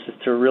resources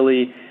to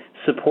really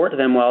support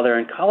them while they're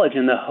in college.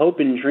 And the hope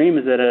and dream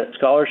is that a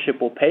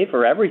scholarship will pay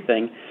for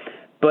everything,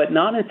 but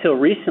not until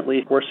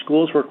recently were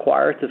schools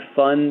required to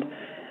fund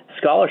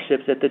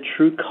scholarships at the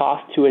true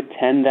cost to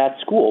attend that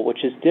school,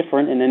 which is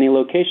different in any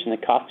location.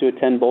 The cost to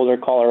attend Boulder,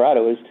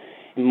 Colorado is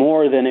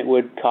more than it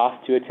would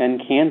cost to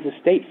attend Kansas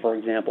State, for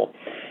example.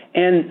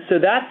 And so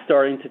that's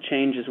starting to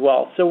change as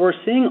well. So we're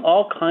seeing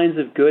all kinds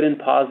of good and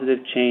positive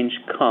change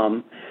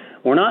come.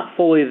 We're not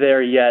fully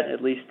there yet,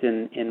 at least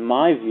in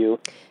my view.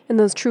 And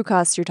those true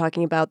costs you're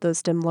talking about, those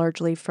stem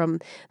largely from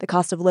the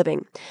cost of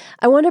living.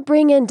 I want to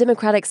bring in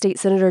Democratic State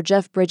Senator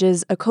Jeff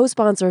Bridges, a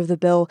co-sponsor of the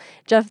bill.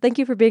 Jeff, thank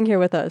you for being here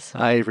with us.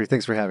 Hi, Avery.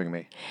 Thanks for having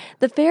me.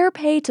 The Fair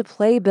Pay to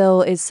Play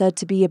bill is said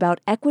to be about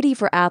equity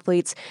for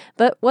athletes,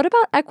 but what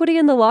about equity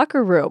in the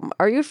locker room?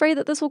 Are you afraid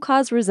that this will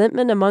cause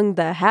resentment among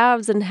the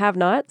haves and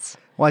have-nots?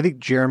 Well, I think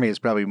Jeremy is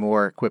probably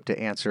more equipped to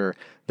answer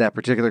that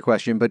particular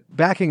question. But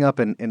backing up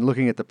and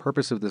looking at the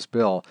purpose of this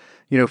bill,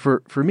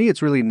 for me,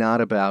 it's really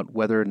not about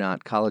whether or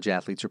not college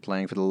athletes are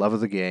playing for the love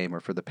of the game or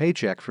for the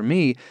paycheck. For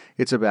me,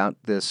 it's about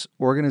this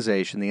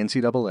organization, the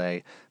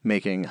NCAA,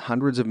 making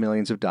hundreds of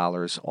millions of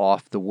dollars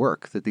off the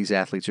work that these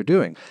athletes are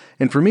doing.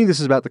 And for me, this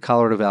is about the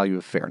Colorado value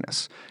of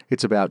fairness.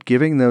 It's about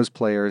giving those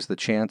players the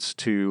chance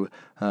to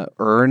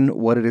earn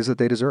what it is that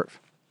they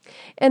deserve.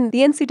 And the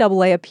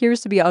NCAA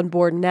appears to be on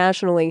board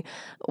nationally.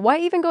 Why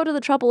even go to the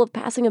trouble of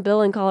passing a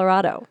bill in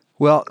Colorado?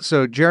 Well,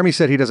 so Jeremy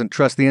said he doesn't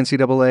trust the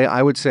NCAA.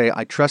 I would say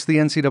I trust the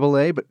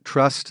NCAA, but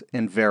trust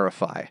and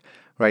verify,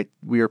 right?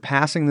 We are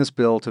passing this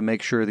bill to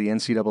make sure the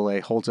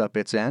NCAA holds up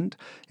its end.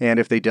 And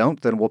if they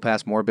don't, then we'll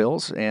pass more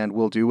bills and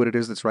we'll do what it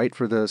is that's right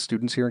for the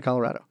students here in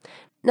Colorado.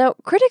 Now,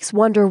 critics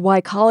wonder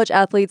why college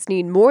athletes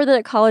need more than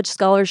a college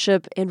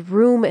scholarship and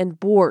room and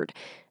board.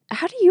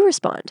 How do you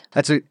respond?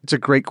 It's a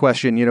great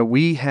question.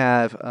 We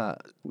have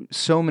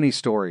so many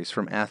stories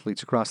from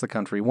athletes across the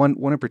country. One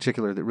in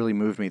particular that really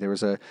moved me. There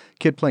was a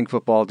kid playing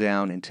football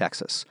down in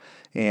Texas,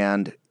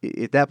 and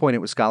at that point it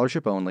was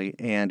scholarship only,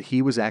 and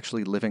he was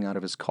actually living out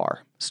of his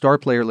car. Star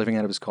player living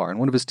out of his car. And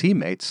one of his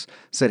teammates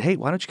said, "Hey,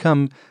 why don't you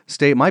come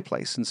stay at my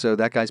place?" And so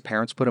that guy's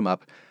parents put him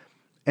up,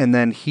 and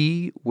then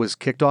he was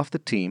kicked off the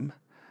team,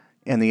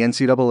 and the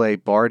NCAA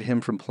barred him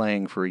from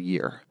playing for a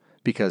year,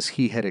 because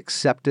he had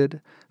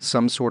accepted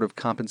some sort of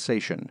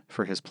compensation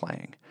for his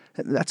playing.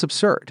 That's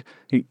absurd.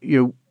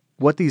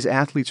 What these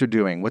athletes are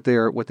doing, what they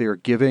are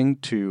giving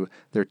to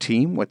their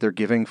team, what they're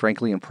giving,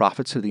 frankly, in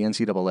profits to the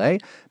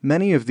NCAA,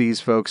 many of these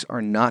folks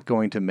are not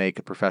going to make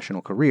a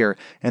professional career,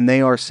 and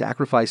they are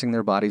sacrificing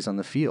their bodies on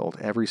the field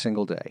every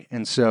single day.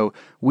 And so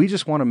we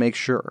just want to make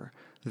sure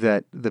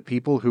that the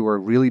people who are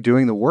really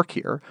doing the work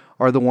here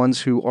are the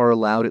ones who are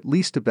allowed at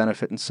least to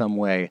benefit in some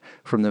way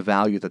from the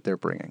value that they're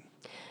bringing.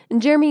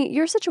 And Jeremy,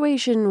 your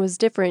situation was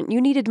different. You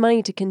needed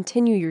money to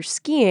continue your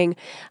skiing.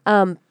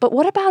 But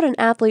what about an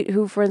athlete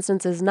who, for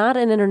instance, is not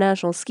an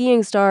international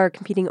skiing star,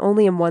 competing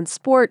only in one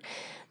sport?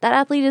 That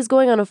athlete is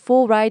going on a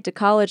full ride to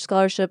college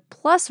scholarship,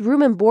 plus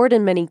room and board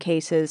in many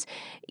cases,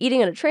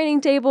 eating at a training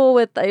table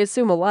with, I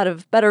assume, a lot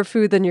of better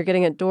food than you're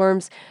getting at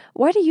dorms.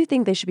 Why do you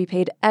think they should be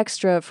paid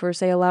extra for,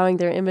 say, allowing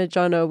their image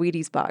on a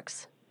Wheaties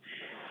box?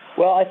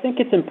 Well, I think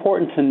it's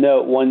important to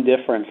note one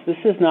difference. This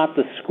is not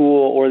the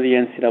school or the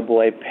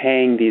NCAA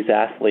paying these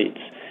athletes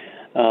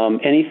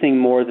anything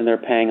more than they're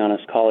paying on a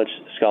college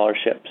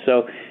scholarship.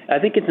 So I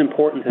think it's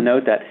important to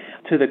note that.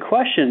 To the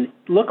question,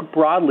 look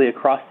broadly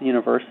across the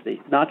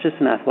university, not just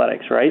in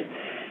athletics, right?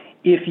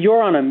 If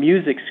you're on a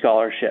music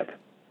scholarship,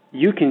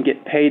 you can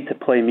get paid to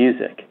play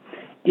music.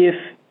 If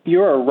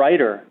you're a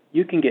writer,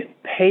 you can get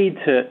paid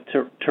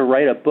to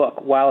write a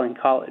book while in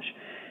college.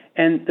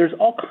 And there's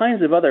all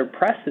kinds of other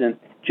precedent.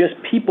 Just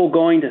people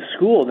going to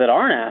school that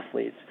aren't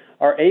athletes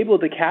are able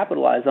to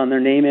capitalize on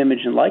their name, image,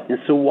 and likeness.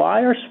 So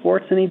why are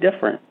sports any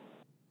different?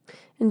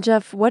 And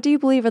Jeff, what do you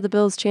believe are the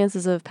bill's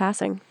chances of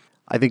passing?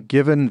 I think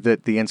given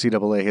that the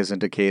NCAA has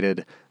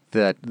indicated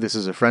that this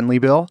is a friendly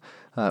bill,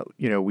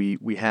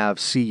 we have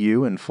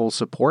CU in full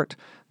support.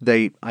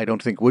 They, I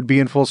don't think, would be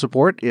in full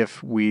support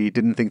if we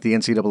didn't think the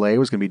NCAA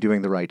was going to be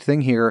doing the right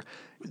thing here.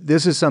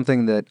 This is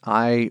something that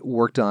I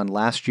worked on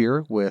last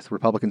year with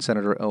Republican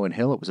Senator Owen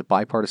Hill. It was a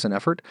bipartisan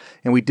effort,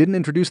 and we didn't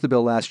introduce the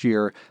bill last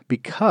year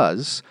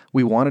because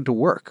we wanted to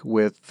work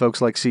with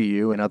folks like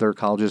CU and other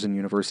colleges and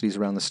universities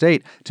around the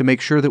state to make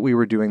sure that we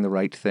were doing the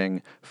right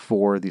thing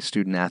for the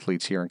student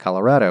athletes here in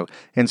Colorado.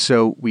 And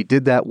so we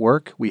did that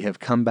work. We have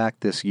come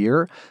back this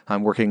year.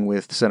 I'm working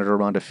with Senator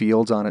Rhonda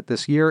Fields on it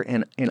this year,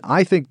 and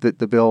I think that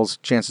the bill's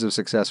chances of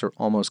success are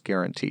almost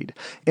guaranteed.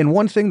 And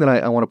one thing that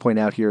I want to point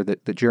out here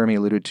that Jeremy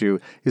alluded to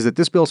is that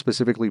this bill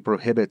specifically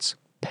prohibits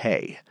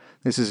pay.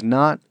 This is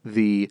not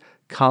the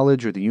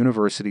college or the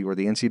university or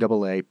the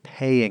NCAA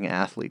paying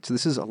athletes.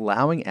 This is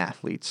allowing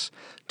athletes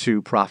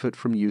to profit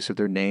from use of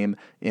their name,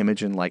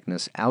 image, and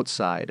likeness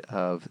outside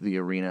of the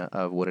arena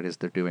of what it is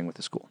they're doing with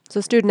the school. So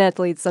student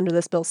athletes under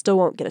this bill still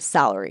won't get a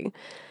salary.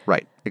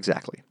 Right,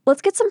 exactly.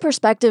 Let's get some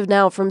perspective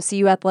now from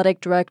CU Athletic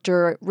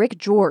Director Rick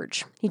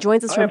George. He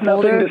joins us from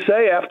Boulder. I have nothing to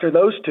say after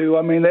those two.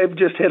 I mean, they've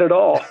just hit it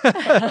all.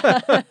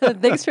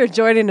 Thanks for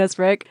joining us,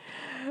 Rick.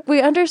 We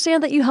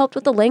understand that you helped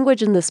with the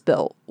language in this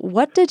bill.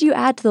 What did you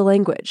add to the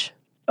language?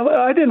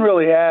 I didn't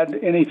really add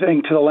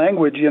anything to the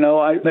language.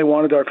 They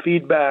wanted our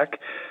feedback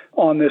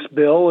on this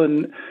bill,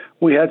 and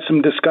we had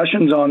some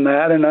discussions on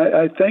that. And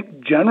I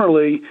think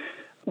generally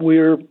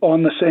we're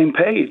on the same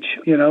page.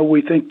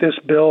 We think this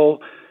bill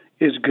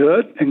is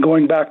good. And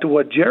going back to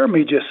what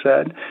Jeremy just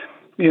said,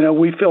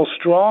 we feel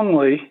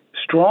strongly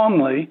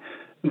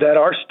that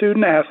our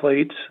student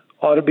athletes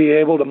ought to be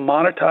able to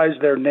monetize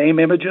their name,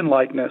 image, and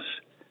likeness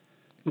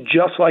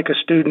just like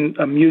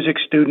a music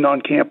student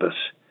on campus.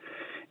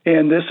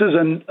 And this is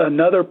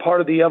another part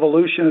of the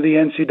evolution of the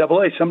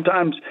NCAA.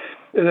 Sometimes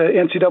the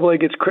NCAA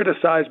gets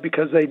criticized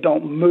because they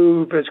don't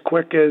move as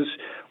quick as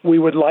we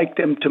would like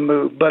them to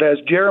move. But as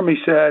Jeremy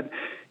said,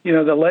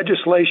 the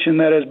legislation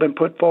that has been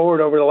put forward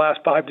over the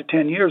last 5 to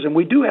 10 years, and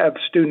we do have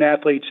student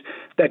athletes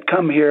that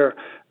come here,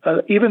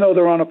 even though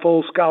they're on a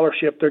full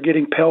scholarship, they're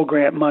getting Pell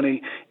Grant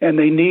money, and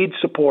they need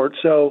support.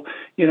 So,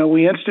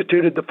 we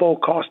instituted the full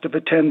cost of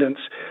attendance.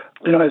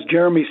 As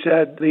Jeremy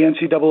said, the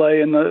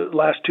NCAA in the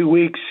last 2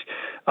 weeks,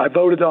 I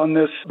voted on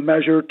this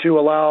measure to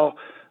allow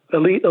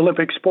elite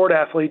Olympic sport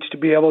athletes to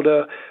be able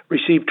to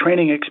receive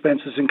training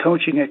expenses and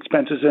coaching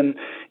expenses, and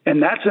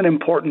that's an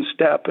important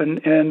step.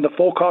 And the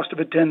full cost of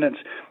attendance,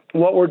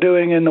 what we're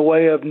doing in the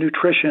way of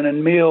nutrition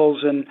and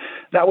meals, and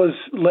that was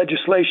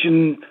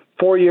legislation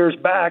 4 years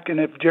back, and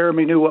if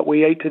Jeremy knew what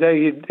we ate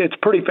today, it's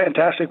pretty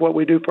fantastic what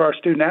we do for our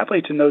student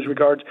athletes in those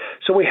regards.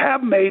 So we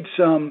have made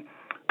some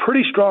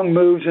pretty strong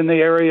moves in the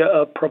area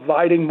of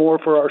providing more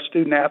for our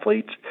student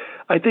athletes.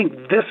 I think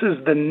this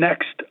is the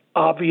next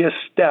obvious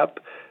step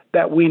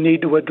that we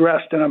need to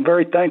address, and I'm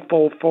very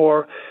thankful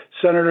for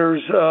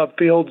Senators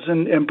Fields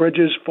and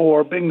Bridges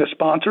for being the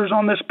sponsors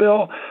on this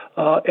bill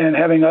and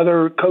having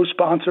other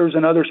co-sponsors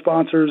and other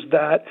sponsors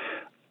that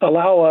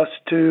allow us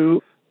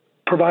to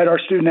provide our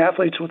student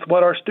athletes with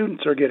what our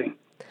students are getting.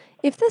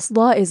 If this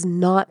law is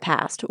not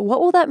passed, what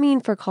will that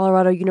mean for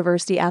Colorado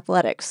University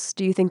athletics?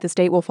 Do you think the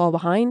state will fall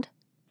behind?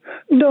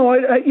 No,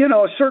 I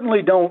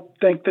certainly don't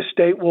think the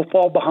state will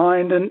fall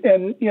behind,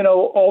 and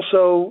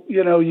also,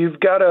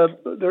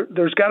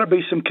 there's got to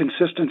be some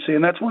consistency,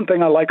 and that's one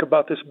thing I like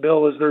about this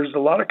bill is there's a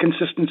lot of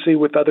consistency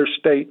with other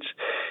states,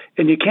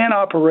 and you can't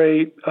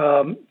operate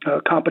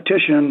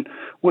competition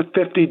with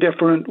 50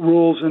 different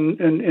rules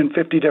in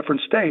 50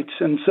 different states,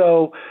 and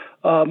so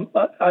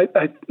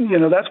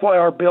that's why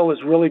our bill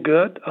is really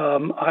good.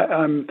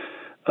 I'm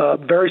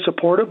very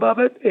supportive of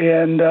it,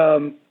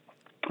 and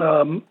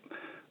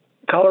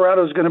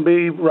Colorado is going to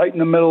be right in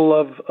the middle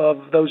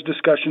of those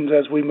discussions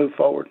as we move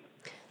forward.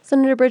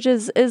 Senator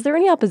Bridges, is there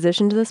any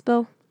opposition to this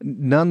bill?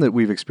 None that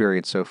we've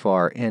experienced so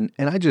far. And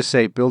I just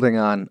say, building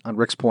on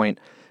Rick's point,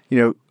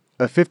 a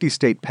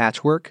 50-state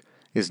patchwork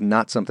is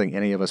not something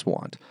any of us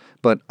want.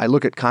 But I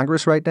look at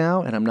Congress right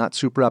now, and I'm not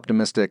super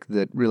optimistic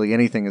that really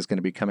anything is going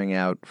to be coming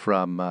out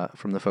from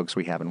the folks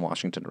we have in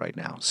Washington right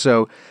now.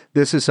 So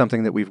this is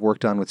something that we've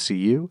worked on with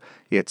CU.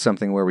 It's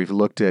something where we've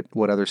looked at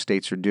what other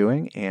states are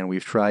doing, and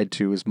we've tried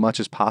to, as much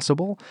as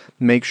possible,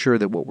 make sure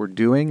that what we're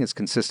doing is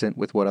consistent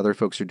with what other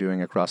folks are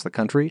doing across the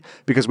country,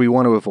 because we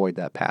want to avoid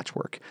that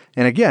patchwork.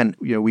 And again,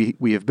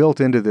 we have built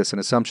into this an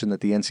assumption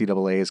that the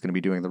NCAA is going to be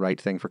doing the right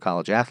thing for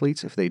college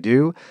athletes. If they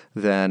do,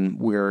 then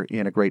we're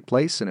in a great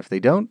place, and if they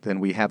don't,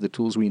 then we have the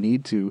tools we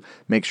need to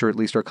make sure at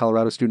least our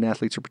Colorado student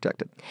athletes are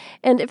protected.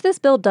 And if this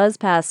bill does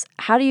pass,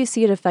 how do you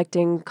see it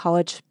affecting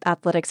college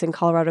athletics in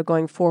Colorado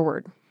going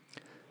forward?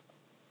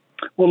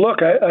 Well,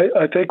 look,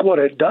 I think what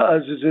it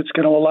does is it's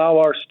going to allow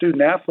our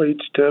student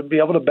athletes to be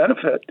able to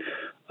benefit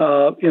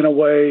in a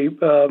way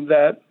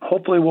that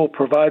hopefully will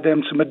provide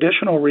them some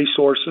additional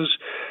resources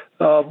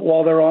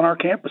while they're on our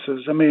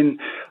campuses. I mean,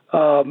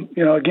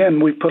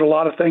 again, we've put a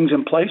lot of things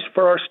in place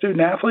for our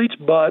student athletes,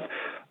 but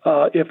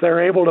if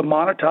they're able to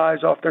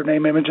monetize off their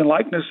name, image, and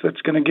likeness,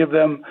 it's going to give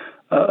them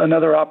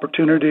another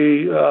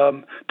opportunity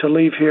to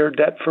leave here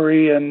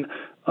debt-free and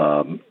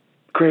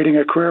creating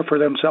a career for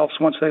themselves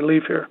once they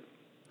leave here.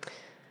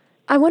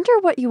 I wonder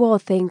what you all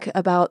think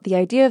about the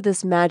idea of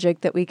this magic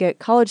that we get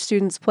college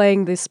students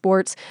playing these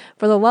sports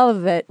for the love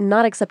of it,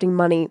 not accepting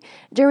money.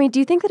 Jeremy, do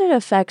you think that it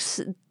affects,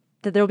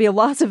 that there will be a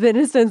loss of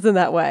innocence in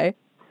that way?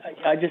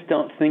 I just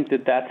don't think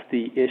that that's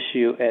the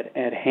issue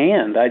at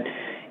hand.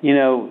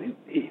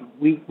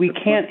 We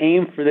can't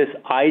aim for this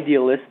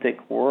idealistic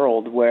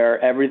world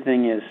where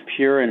everything is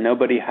pure and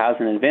nobody has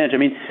an advantage. I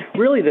mean,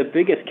 really the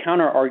biggest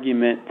counter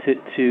argument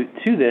to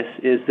this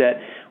is that,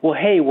 well,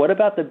 hey, what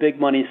about the big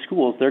money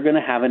schools? They're going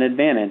to have an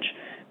advantage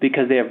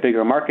because they have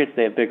bigger markets,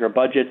 they have bigger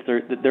budgets,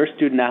 their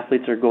student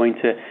athletes are going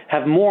to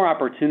have more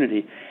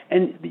opportunity.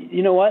 And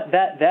you know what?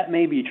 That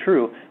may be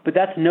true, but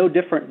that's no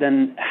different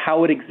than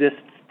how it exists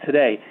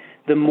today.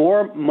 The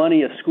more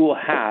money a school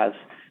has,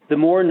 the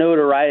more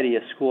notoriety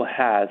a school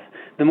has,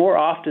 the more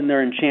often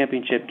they're in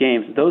championship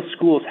games. Those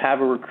schools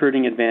have a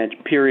recruiting advantage,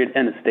 period,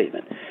 end of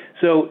statement.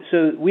 So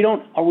we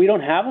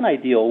don't have an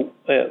ideal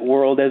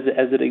world as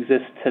it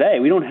exists today.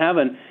 We don't have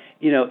an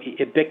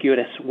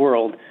ubiquitous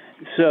world.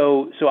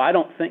 So I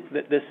don't think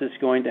that this is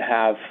going to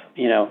have,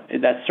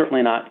 that's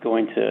certainly not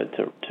going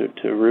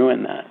to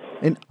ruin that.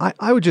 And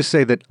I would just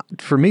say that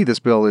for me, this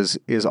bill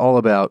is all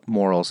about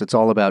morals. It's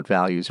all about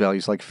values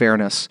like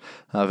fairness,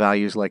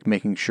 values like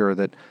making sure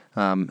that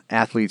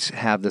athletes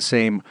have the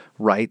same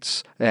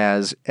rights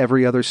as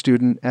every other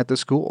student at the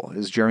school.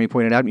 As Jeremy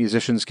pointed out,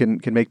 musicians can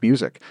make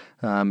music.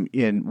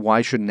 And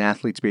why shouldn't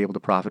athletes be able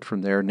to profit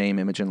from their name,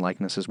 image, and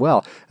likeness as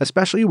well?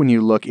 Especially when you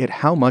look at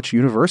how much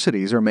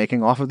universities are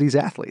making off of these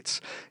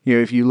athletes.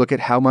 If you look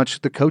at how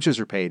much the coaches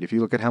are paid, if you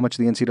look at how much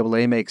the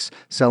NCAA makes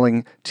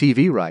selling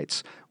TV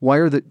rights, why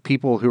are the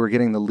people who are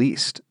getting the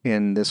least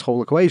in this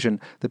whole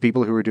equation the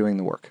people who are doing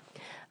the work?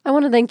 I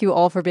want to thank you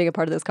all for being a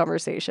part of this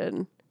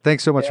conversation.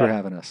 Thanks so much for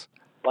having us.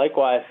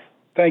 Likewise.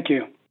 Thank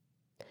you.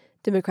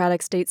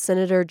 Democratic State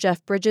Senator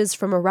Jeff Bridges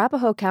from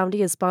Arapahoe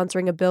County is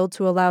sponsoring a bill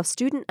to allow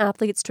student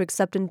athletes to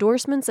accept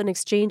endorsements in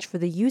exchange for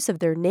the use of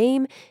their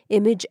name,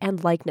 image,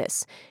 and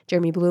likeness.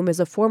 Jeremy Bloom is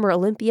a former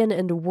Olympian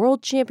and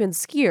world champion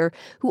skier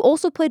who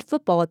also played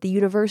football at the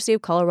University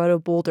of Colorado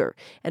Boulder,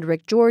 and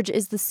Rick George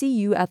is the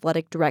CU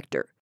athletic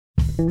director.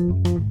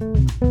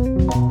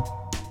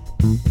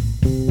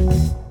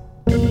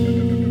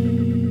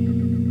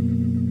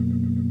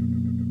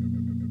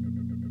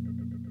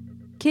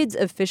 Kids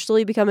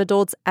officially become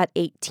adults at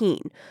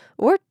 18.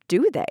 Or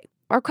do they?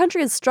 Our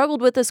country has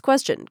struggled with this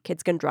question.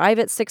 Kids can drive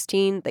at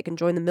 16, they can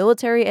join the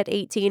military at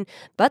 18,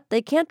 but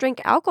they can't drink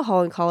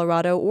alcohol in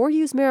Colorado or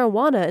use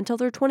marijuana until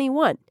they're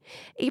 21.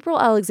 April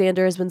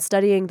Alexander has been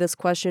studying this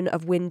question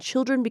of when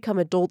children become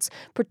adults,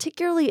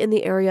 particularly in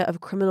the area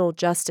of criminal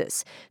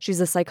justice.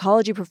 She's a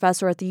psychology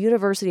professor at the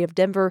University of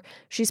Denver.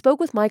 She spoke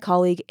with my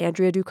colleague,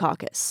 Andrea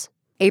Dukakis.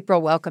 April,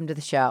 welcome to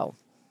the show.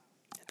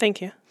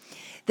 Thank you.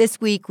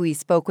 This week, we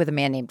spoke with a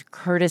man named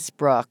Curtis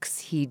Brooks.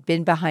 He'd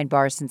been behind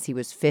bars since he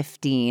was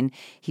 15.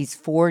 He's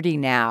 40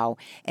 now,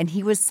 and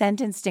he was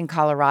sentenced in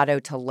Colorado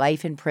to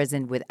life in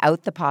prison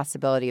without the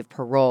possibility of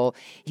parole.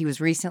 He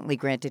was recently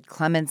granted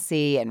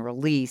clemency and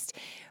released.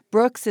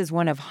 Brooks is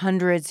one of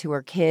hundreds who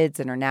are kids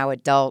and are now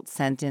adults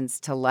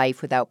sentenced to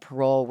life without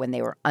parole when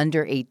they were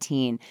under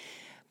 18.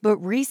 But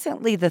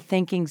recently, the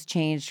thinking's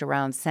changed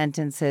around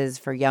sentences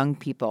for young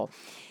people.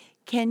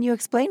 Can you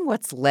explain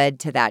what's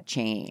led to that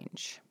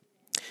change?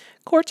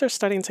 Courts are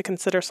starting to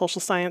consider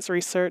social science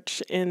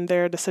research in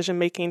their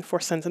decision-making for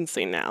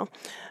sentencing now.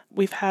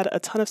 We've had a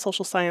ton of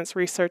social science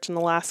research in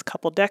the last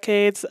couple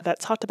decades that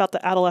talked about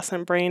the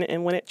adolescent brain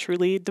and when it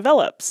truly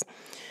develops.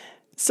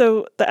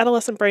 So the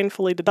adolescent brain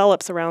fully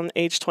develops around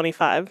age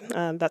 25.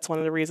 That's one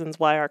of the reasons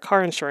why our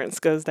car insurance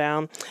goes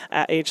down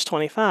at age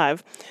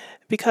 25.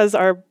 Because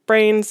our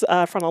brain's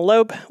frontal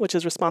lobe, which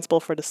is responsible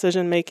for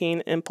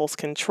decision-making, impulse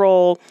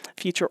control,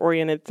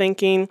 future-oriented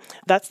thinking,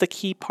 that's the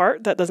key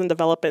part that doesn't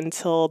develop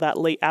until that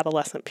late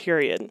adolescent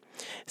period.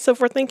 So if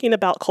we're thinking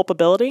about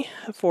culpability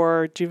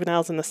for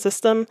juveniles in the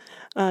system,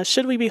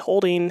 should we be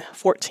holding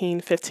 14,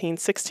 15,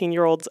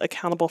 16-year-olds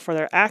accountable for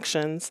their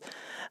actions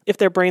if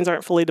their brains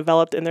aren't fully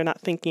developed and they're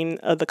not thinking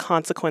of the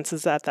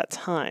consequences at that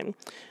time?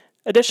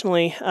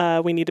 Additionally,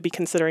 we need to be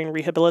considering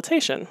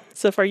rehabilitation.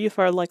 So if our youth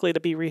are likely to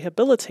be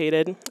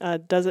rehabilitated,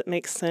 does it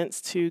make sense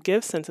to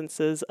give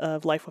sentences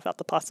of life without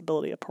the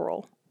possibility of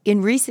parole?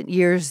 In recent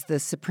years, the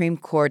Supreme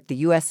Court, the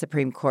U.S.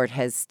 Supreme Court,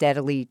 has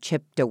steadily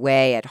chipped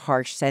away at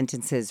harsh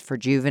sentences for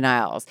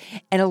juveniles.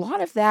 And a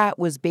lot of that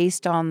was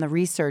based on the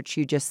research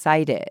you just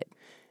cited.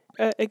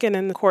 Again,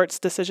 in the court's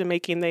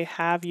decision-making, they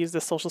have used the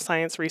social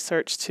science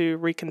research to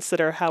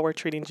reconsider how we're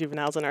treating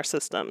juveniles in our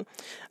system.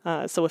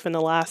 So within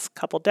the last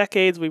couple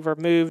decades, we've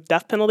removed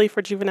death penalty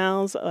for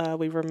juveniles.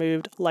 We've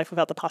removed life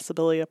without the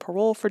possibility of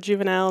parole for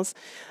juveniles.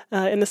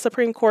 And the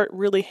Supreme Court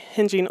really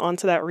hinging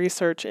onto that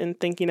research and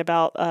thinking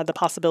about the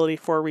possibility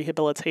for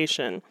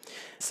rehabilitation.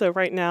 So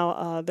right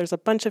now, there's a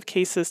bunch of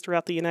cases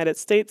throughout the United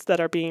States that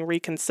are being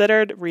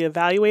reconsidered,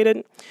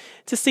 reevaluated,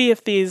 to see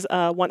if these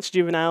once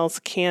juveniles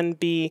can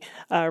be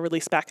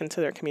released back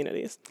into their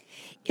communities.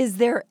 Is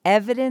there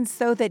evidence,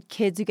 though, that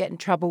kids who get in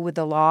trouble with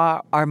the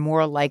law are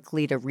more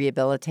likely to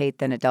rehabilitate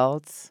than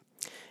adults?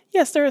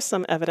 Yes, there is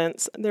some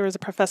evidence. There was a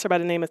professor by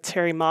the name of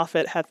Terry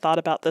Moffat had thought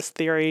about this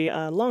theory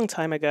a long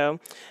time ago,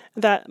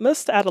 that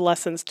most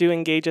adolescents do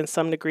engage in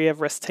some degree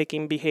of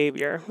risk-taking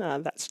behavior.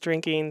 That's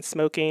drinking,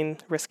 smoking,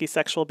 risky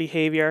sexual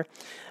behavior.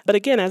 But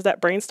again, as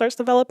that brain starts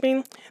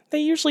developing, they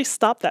usually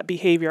stop that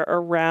behavior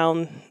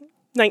around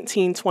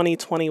 19, 20,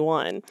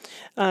 21.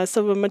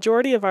 So the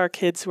majority of our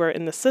kids who are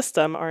in the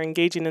system are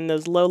engaging in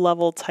those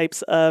low-level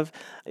types of,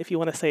 if you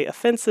want to say,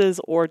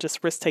 offenses or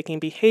just risk-taking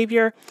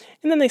behavior,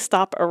 and then they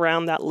stop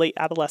around that late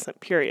adolescent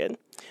period.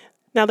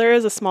 Now, there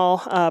is a small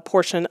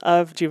portion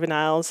of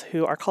juveniles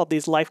who are called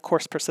these life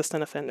course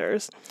persistent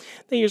offenders.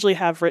 They usually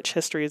have rich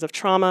histories of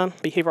trauma,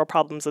 behavioral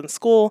problems in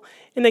school,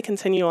 and they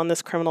continue on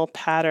this criminal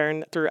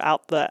pattern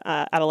throughout the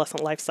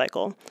adolescent life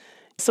cycle.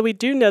 So we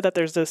do know that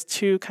there's those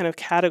two kind of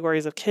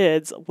categories of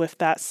kids, with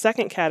that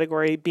second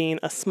category being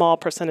a small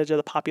percentage of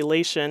the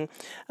population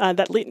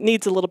that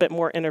needs a little bit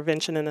more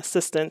intervention and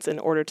assistance in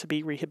order to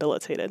be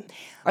rehabilitated.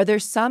 Are there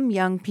some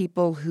young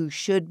people who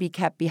should be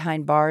kept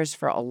behind bars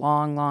for a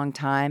long, long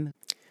time?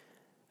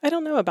 I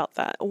don't know about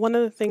that. One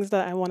of the things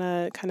that I want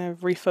to kind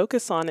of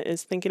refocus on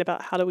is thinking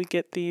about how do we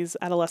get these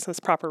adolescents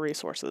proper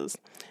resources.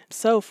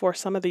 So for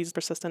some of these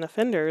persistent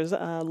offenders,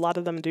 a lot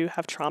of them do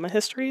have trauma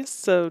histories.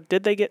 So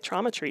did they get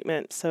trauma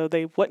treatment so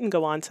they wouldn't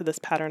go on to this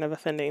pattern of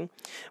offending?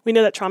 We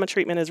know that trauma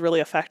treatment is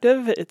really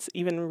effective. It's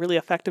even really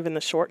effective in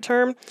the short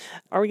term.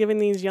 Are we giving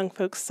these young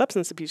folks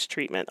substance abuse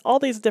treatment? All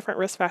these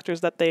different risk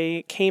factors that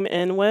they came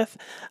in with,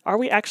 are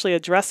we actually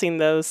addressing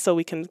those so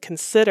we can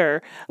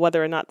consider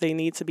whether or not they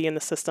need to be in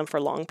the system for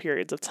long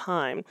periods of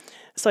time?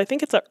 So I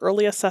think it's an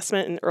early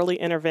assessment and early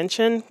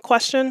intervention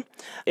question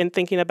in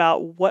thinking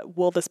about what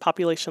will this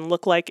population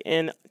look like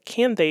and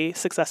can they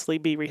successfully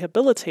be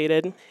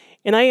rehabilitated?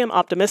 And I am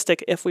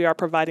optimistic if we are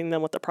providing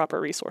them with the proper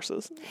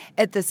resources.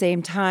 At the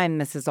same time,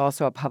 this is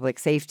also a public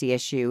safety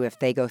issue. If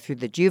they go through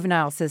the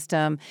juvenile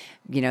system,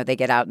 they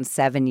get out in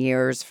 7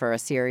 years for a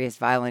serious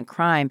violent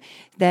crime,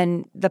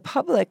 then the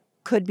public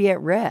could be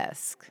at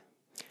risk.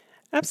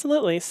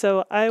 Absolutely.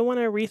 So I want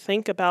to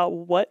rethink about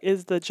what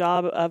is the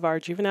job of our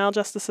juvenile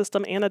justice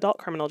system and adult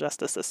criminal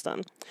justice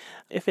system.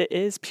 If it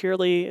is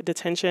purely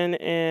detention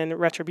and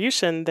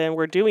retribution, then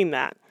we're doing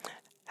that.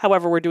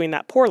 However, we're doing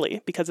that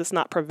poorly because it's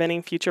not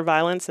preventing future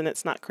violence and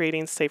it's not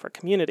creating safer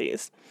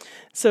communities.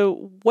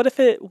 So what if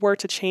it were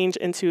to change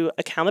into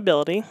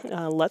accountability?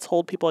 Let's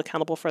hold people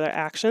accountable for their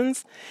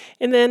actions.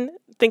 And then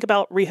think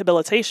about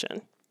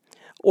rehabilitation.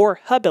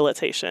 Or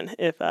habilitation.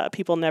 If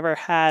people never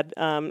had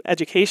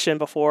education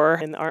before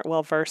and aren't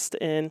well versed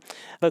in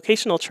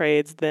vocational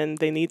trades, then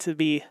they need to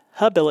be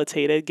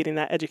habilitated, getting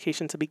that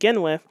education to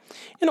begin with,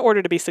 in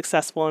order to be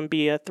successful and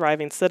be a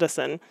thriving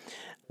citizen.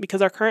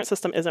 Because our current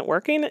system isn't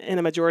working, and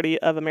a majority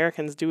of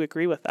Americans do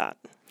agree with that.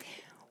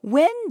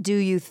 When do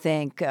you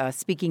think,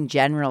 speaking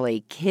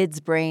generally, kids'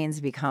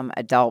 brains become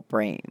adult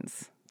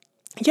brains?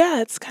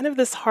 Yeah, it's kind of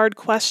this hard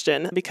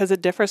question because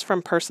it differs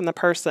from person to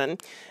person.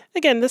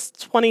 Again, this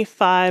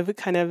 25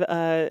 kind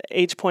of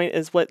age point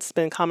is what's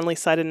been commonly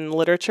cited in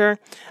literature,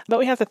 but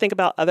we have to think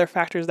about other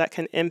factors that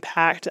can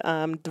impact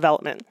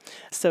development.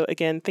 So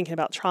again, thinking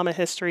about trauma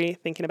history,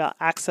 thinking about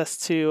access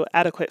to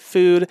adequate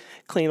food,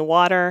 clean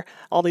water,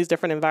 all these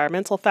different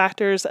environmental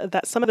factors,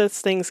 that some of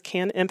those things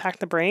can impact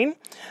the brain.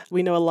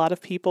 We know a lot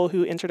of people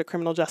who enter the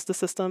criminal justice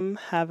system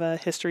have a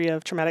history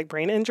of traumatic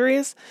brain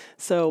injuries.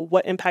 So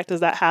what impact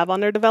does that have on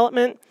their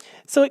development?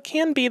 So it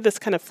can be this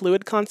kind of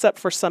fluid concept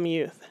for some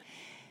youth.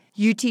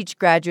 You teach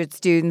graduate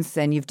students,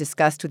 and you've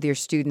discussed with your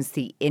students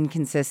the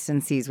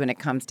inconsistencies when it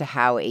comes to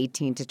how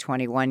 18 to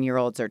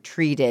 21-year-olds are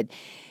treated.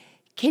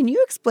 Can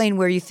you explain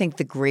where you think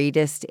the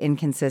greatest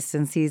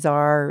inconsistencies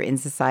are in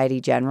society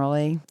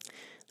generally?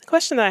 The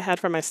question that I had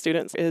for my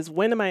students is,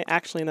 when am I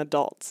actually an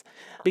adult?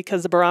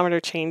 Because the barometer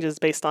changes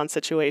based on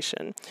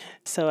situation.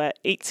 So at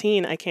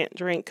 18, I can't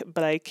drink,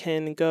 but I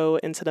can go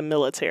into the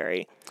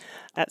military.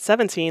 At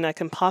 17, I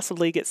can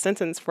possibly get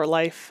sentenced for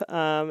life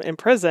in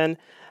prison,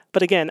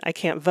 but again, I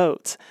can't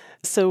vote.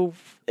 So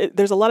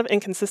there's a lot of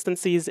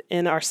inconsistencies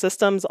in our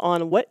systems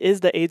on what is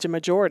the age of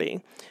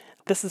majority.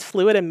 This is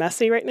fluid and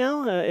messy right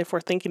now. If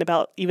we're thinking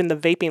about even the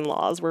vaping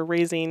laws, we're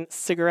raising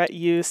cigarette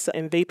use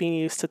and vaping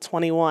use to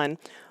 21.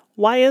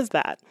 Why is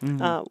that?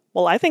 Mm-hmm.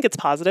 Well, I think it's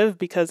positive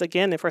because,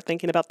 again, if we're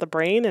thinking about the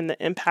brain and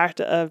the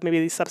impact of maybe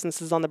these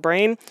substances on the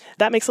brain,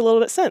 that makes a little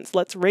bit sense.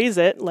 Let's raise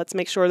it. Let's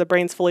make sure the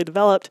brain's fully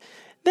developed.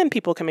 Then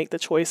people can make the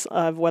choice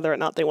of whether or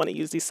not they want to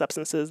use these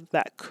substances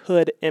that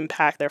could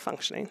impact their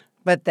functioning.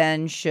 But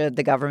then should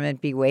the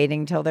government be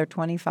waiting till they're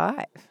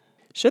 25?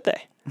 Should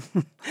they?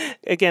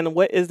 Again,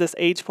 what is this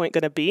age point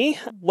going to be?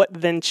 What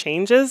then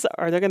changes?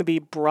 Are there going to be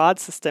broad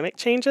systemic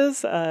changes?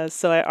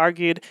 So I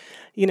argued,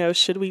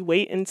 should we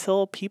wait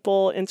until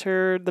people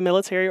enter the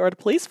military or the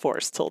police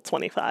force till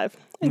 25?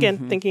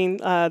 Again, thinking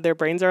their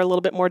brains are a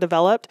little bit more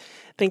developed,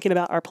 thinking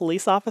about our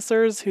police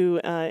officers who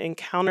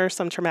encounter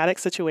some traumatic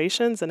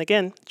situations. And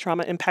again,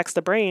 trauma impacts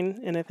the brain.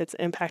 And if it's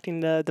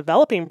impacting the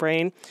developing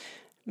brain,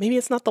 maybe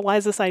it's not the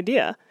wisest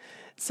idea.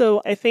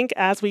 So I think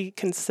as we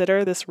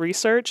consider this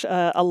research,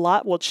 a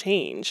lot will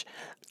change,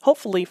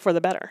 hopefully for the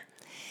better.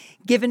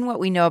 Given what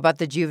we know about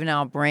the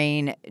juvenile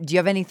brain, do you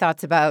have any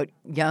thoughts about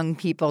young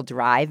people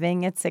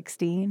driving at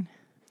 16?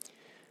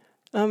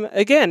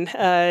 Again,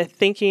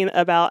 thinking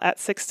about at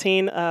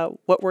 16,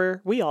 what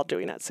were we all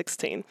doing at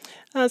 16?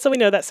 So we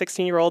know that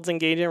 16-year-olds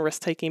engage in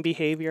risk-taking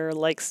behavior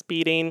like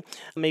speeding,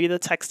 maybe the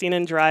texting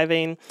and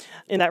driving,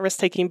 and that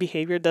risk-taking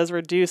behavior does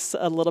reduce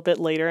a little bit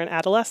later in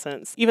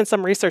adolescence. Even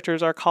some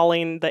researchers are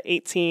calling the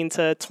 18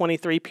 to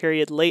 23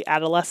 period late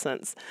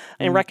adolescence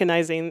and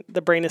recognizing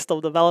the brain is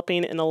still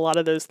developing and a lot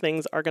of those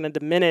things are going to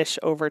diminish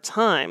over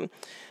time.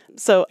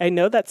 So I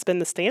know that's been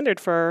the standard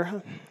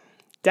for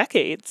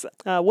decades.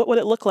 What would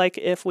it look like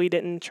if we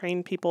didn't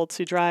train people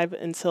to drive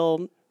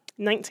until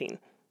 19?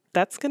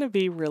 That's going to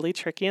be really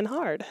tricky and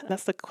hard.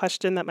 That's the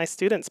question that my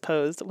students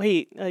posed.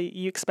 Wait,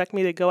 you expect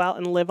me to go out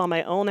and live on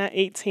my own at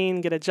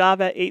 18, get a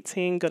job at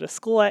 18, go to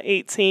school at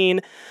 18?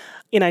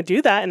 And I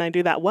do that, and I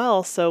do that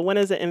well. So when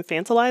is it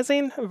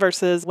infantilizing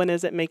versus when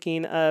is it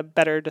making a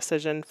better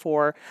decision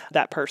for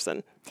that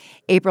person?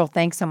 April,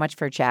 thanks so much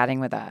for chatting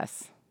with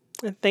us.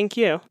 Thank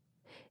you.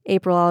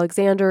 April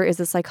Alexander is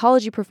a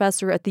psychology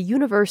professor at the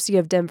University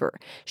of Denver.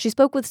 She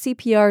spoke with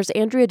CPR's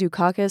Andrea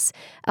Dukakis.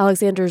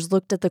 Alexander's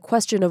looked at the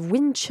question of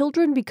when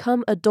children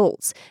become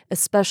adults,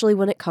 especially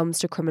when it comes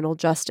to criminal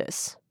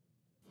justice.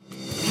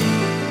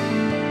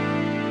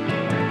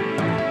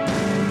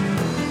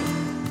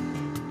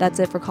 That's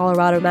it for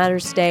Colorado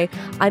Matters today.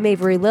 I'm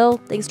Avery Lill.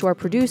 Thanks to our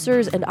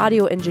producers and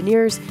audio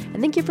engineers, and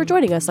thank you for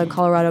joining us on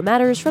Colorado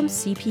Matters from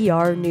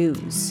CPR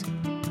News.